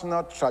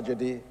 personal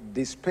tragedy,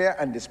 despair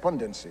and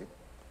despondency,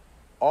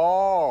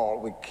 all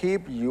will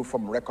keep you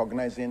from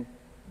recognizing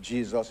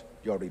Jesus,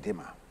 your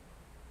Redeemer.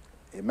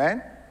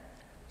 Amen?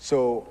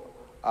 So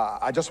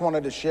I just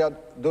wanted to share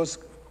those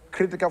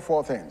critical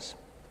four things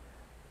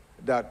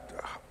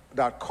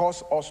that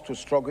cause us to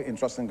struggle in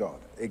trusting God.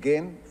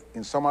 Again,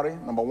 in summary,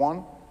 number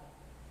one,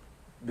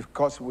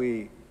 because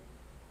we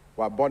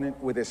were born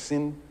with a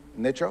sin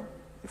nature,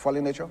 a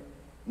fallen nature.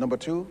 Number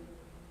two,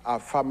 our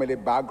family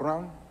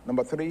background.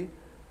 Number three,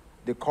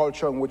 the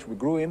culture in which we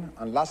grew in.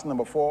 And last,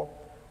 number four,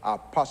 our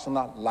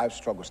personal life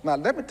struggles. Now,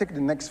 let me take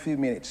the next few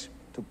minutes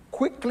to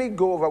quickly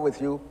go over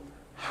with you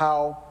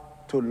how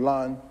to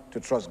learn to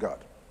trust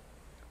God.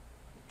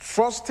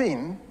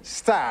 Trusting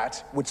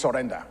starts with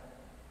surrender.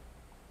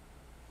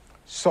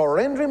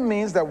 Surrendering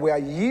means that we are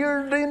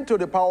yielding to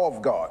the power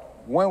of God.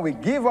 When we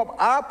give up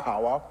our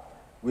power,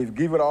 we've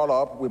given it all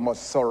up. We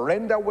must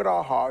surrender with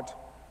our heart,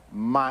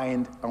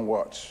 mind, and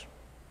words.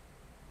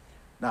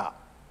 Now,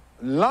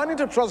 learning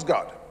to trust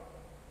God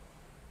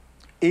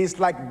is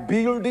like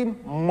building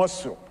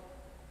muscle.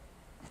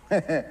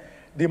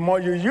 The more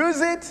you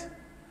use it,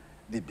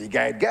 the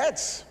bigger it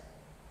gets.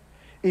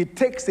 It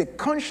takes a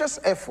conscious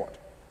effort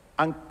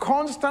and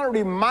constant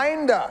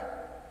reminder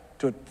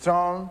to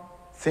turn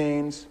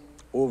things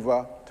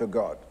over to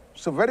God.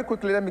 So very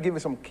quickly, let me give you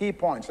some key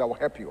points that will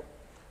help you.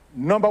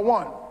 Number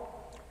one,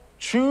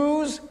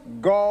 choose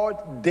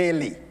God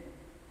daily.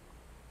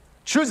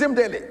 Choose him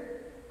daily.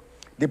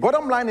 The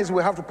bottom line is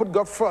we have to put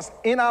God first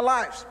in our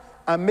lives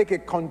and make a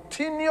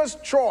continuous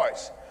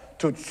choice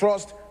to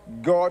trust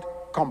God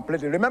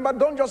completely. Remember,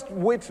 don't just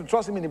wait to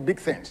trust him in the big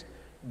things.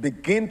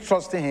 Begin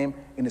trusting him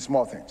in the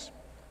small things.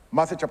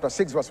 Matthew chapter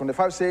 6, verse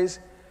 25 says,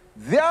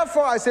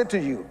 "Therefore I say to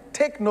you,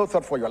 take no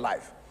thought for your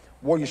life,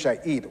 what you shall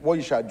eat, what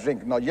you shall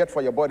drink, nor yet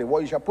for your body,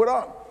 what you shall put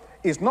on.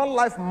 Is not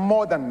life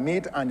more than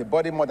meat and the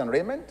body more than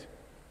raiment?"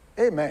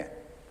 Amen.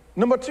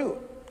 Number two,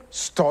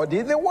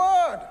 study the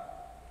word.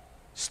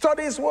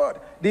 Study his word.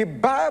 The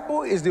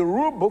Bible is the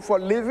rule book for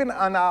living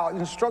and our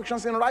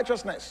instructions in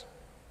righteousness.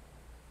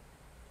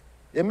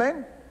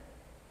 Amen?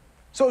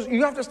 So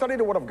you have to study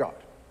the word of God,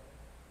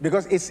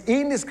 because it's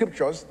in the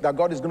scriptures that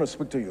God is going to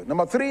speak to you.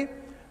 Number three,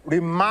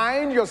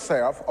 remind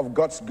yourself of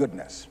God's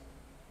goodness.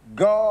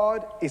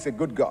 God is a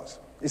good God.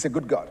 He's a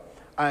good God.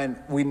 And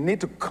we need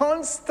to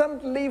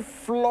constantly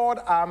flood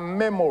our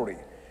memory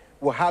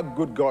with how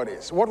good God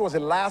is. What was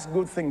the last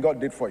good thing God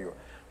did for you?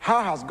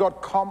 How has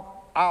God come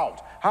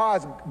out? How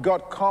has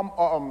God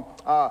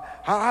how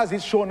has he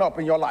shown up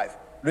in your life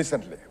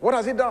recently? What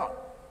has he done?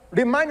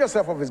 Remind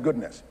yourself of his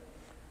goodness.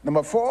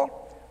 Number four,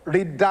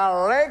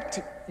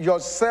 redirect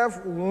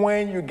yourself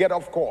when you get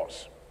off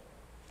course.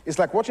 It's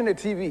like watching a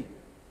TV.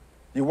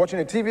 You're watching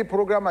a TV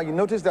program and you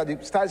notice that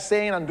it starts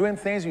saying and doing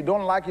things you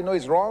don't like, you know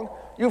it's wrong.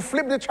 You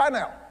flip the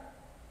channel.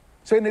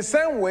 So in the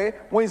same way,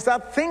 when you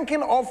start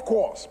thinking off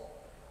course,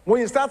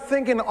 when you start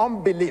thinking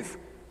unbelief,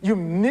 you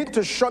need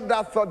to shut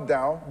that thought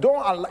down.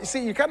 Don't allow,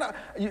 see, you can't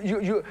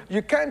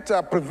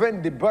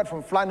prevent the bird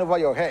from flying over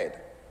your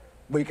head,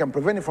 but you can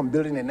prevent it from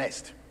building a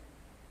nest.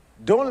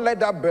 Don't let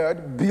that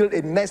bird build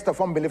a nest of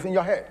unbelief in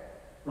your head.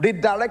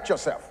 Redirect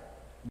yourself.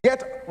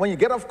 When you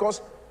get off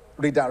course,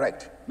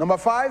 redirect. Number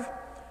 5,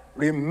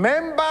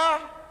 remember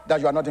that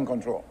you are not in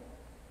control.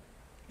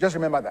 Just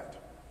remember that.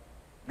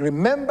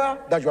 Remember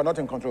that you are not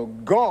in control.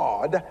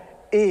 God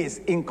is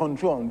in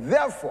control. And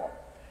therefore,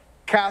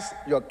 cast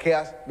your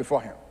cares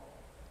before him.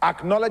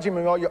 Acknowledge him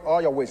in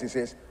all your ways, he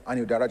says, and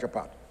he'll direct your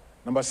path.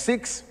 Number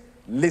 6,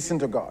 listen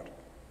to God.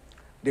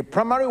 The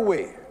primary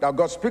way that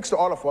God speaks to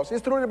all of us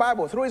is through the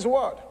Bible, through his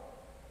word.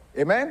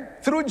 Amen?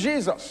 Through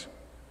Jesus.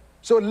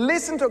 So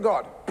listen to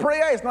God.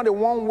 Prayer is not a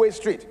one-way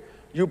street.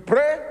 You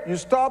pray, you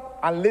stop,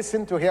 and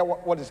listen to hear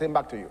what is saying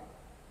back to you.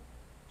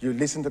 You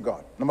listen to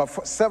God. Number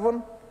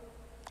 7,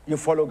 you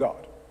follow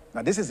God.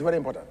 Now this is very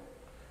important.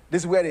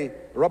 This is where the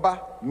rubber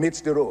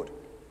meets the road.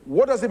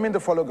 What does it mean to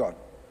follow God?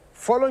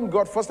 Following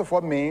God, first of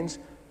all, means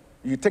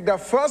you take that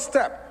first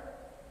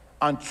step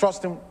and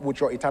trust him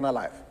with your eternal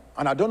life.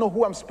 And I don't know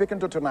who I'm speaking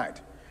to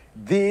tonight.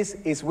 This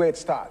is where it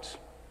starts.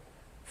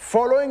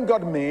 Following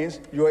God means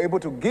you're able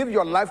to give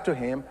your life to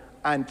him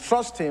and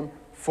trust him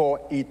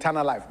for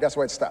eternal life. That's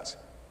where it starts.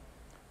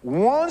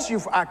 Once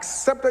you've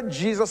accepted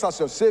Jesus as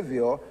your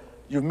Savior,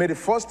 you've made the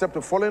first step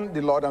to following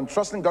the Lord and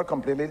trusting God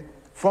completely.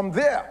 From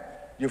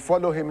there, you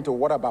follow him into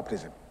water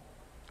baptism.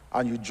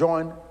 And you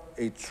join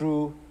a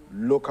true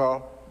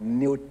local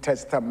New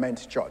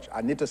Testament church.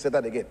 I need to say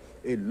that again.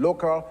 A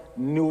local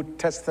New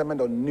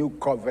Testament or New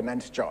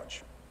Covenant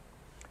church.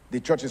 The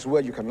church is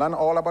where you can learn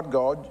all about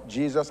God,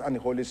 Jesus, and the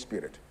Holy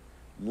Spirit.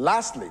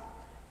 Lastly,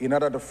 in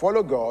order to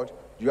follow God,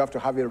 you have to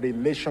have a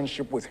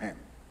relationship with him.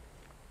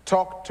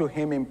 Talk to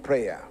him in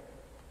prayer.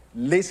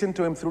 Listen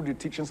to him through the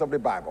teachings of the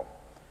Bible,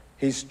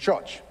 his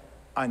church,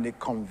 and the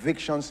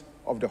convictions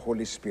of the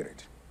Holy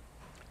Spirit.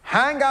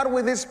 Hang out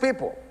with these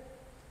people.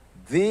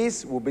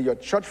 These will be your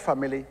church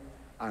family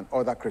and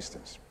other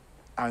Christians.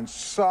 And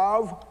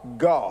serve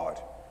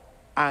God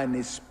and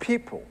his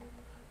people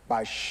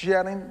by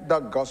sharing the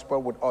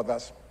gospel with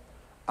others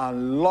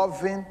and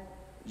loving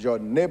your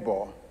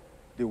neighbor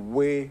the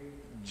way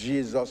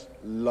Jesus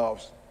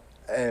loves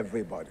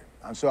everybody.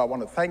 And so I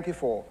want to thank you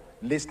for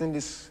listening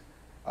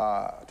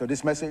to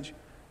this message.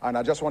 And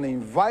I just want to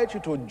invite you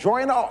to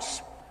join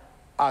us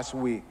as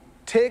we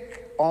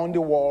take on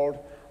the world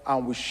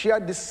and we share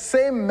this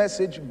same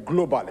message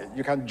globally.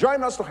 You can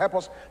join us to help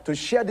us to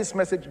share this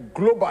message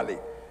globally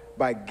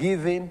by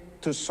giving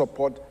to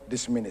support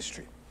this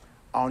ministry.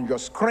 On your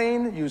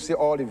screen, you see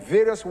all the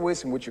various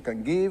ways in which you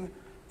can give.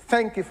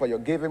 Thank you for your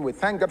giving. We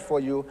thank God for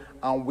you.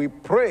 And we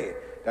pray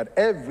that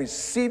every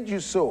seed you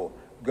sow,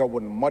 God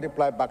will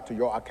multiply back to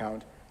your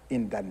account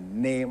in the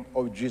name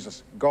of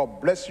Jesus.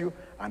 God bless you,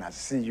 and I'll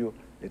see you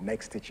the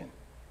next teaching.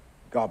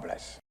 God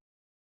bless.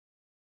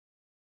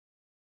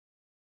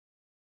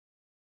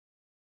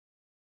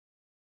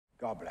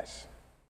 God bless.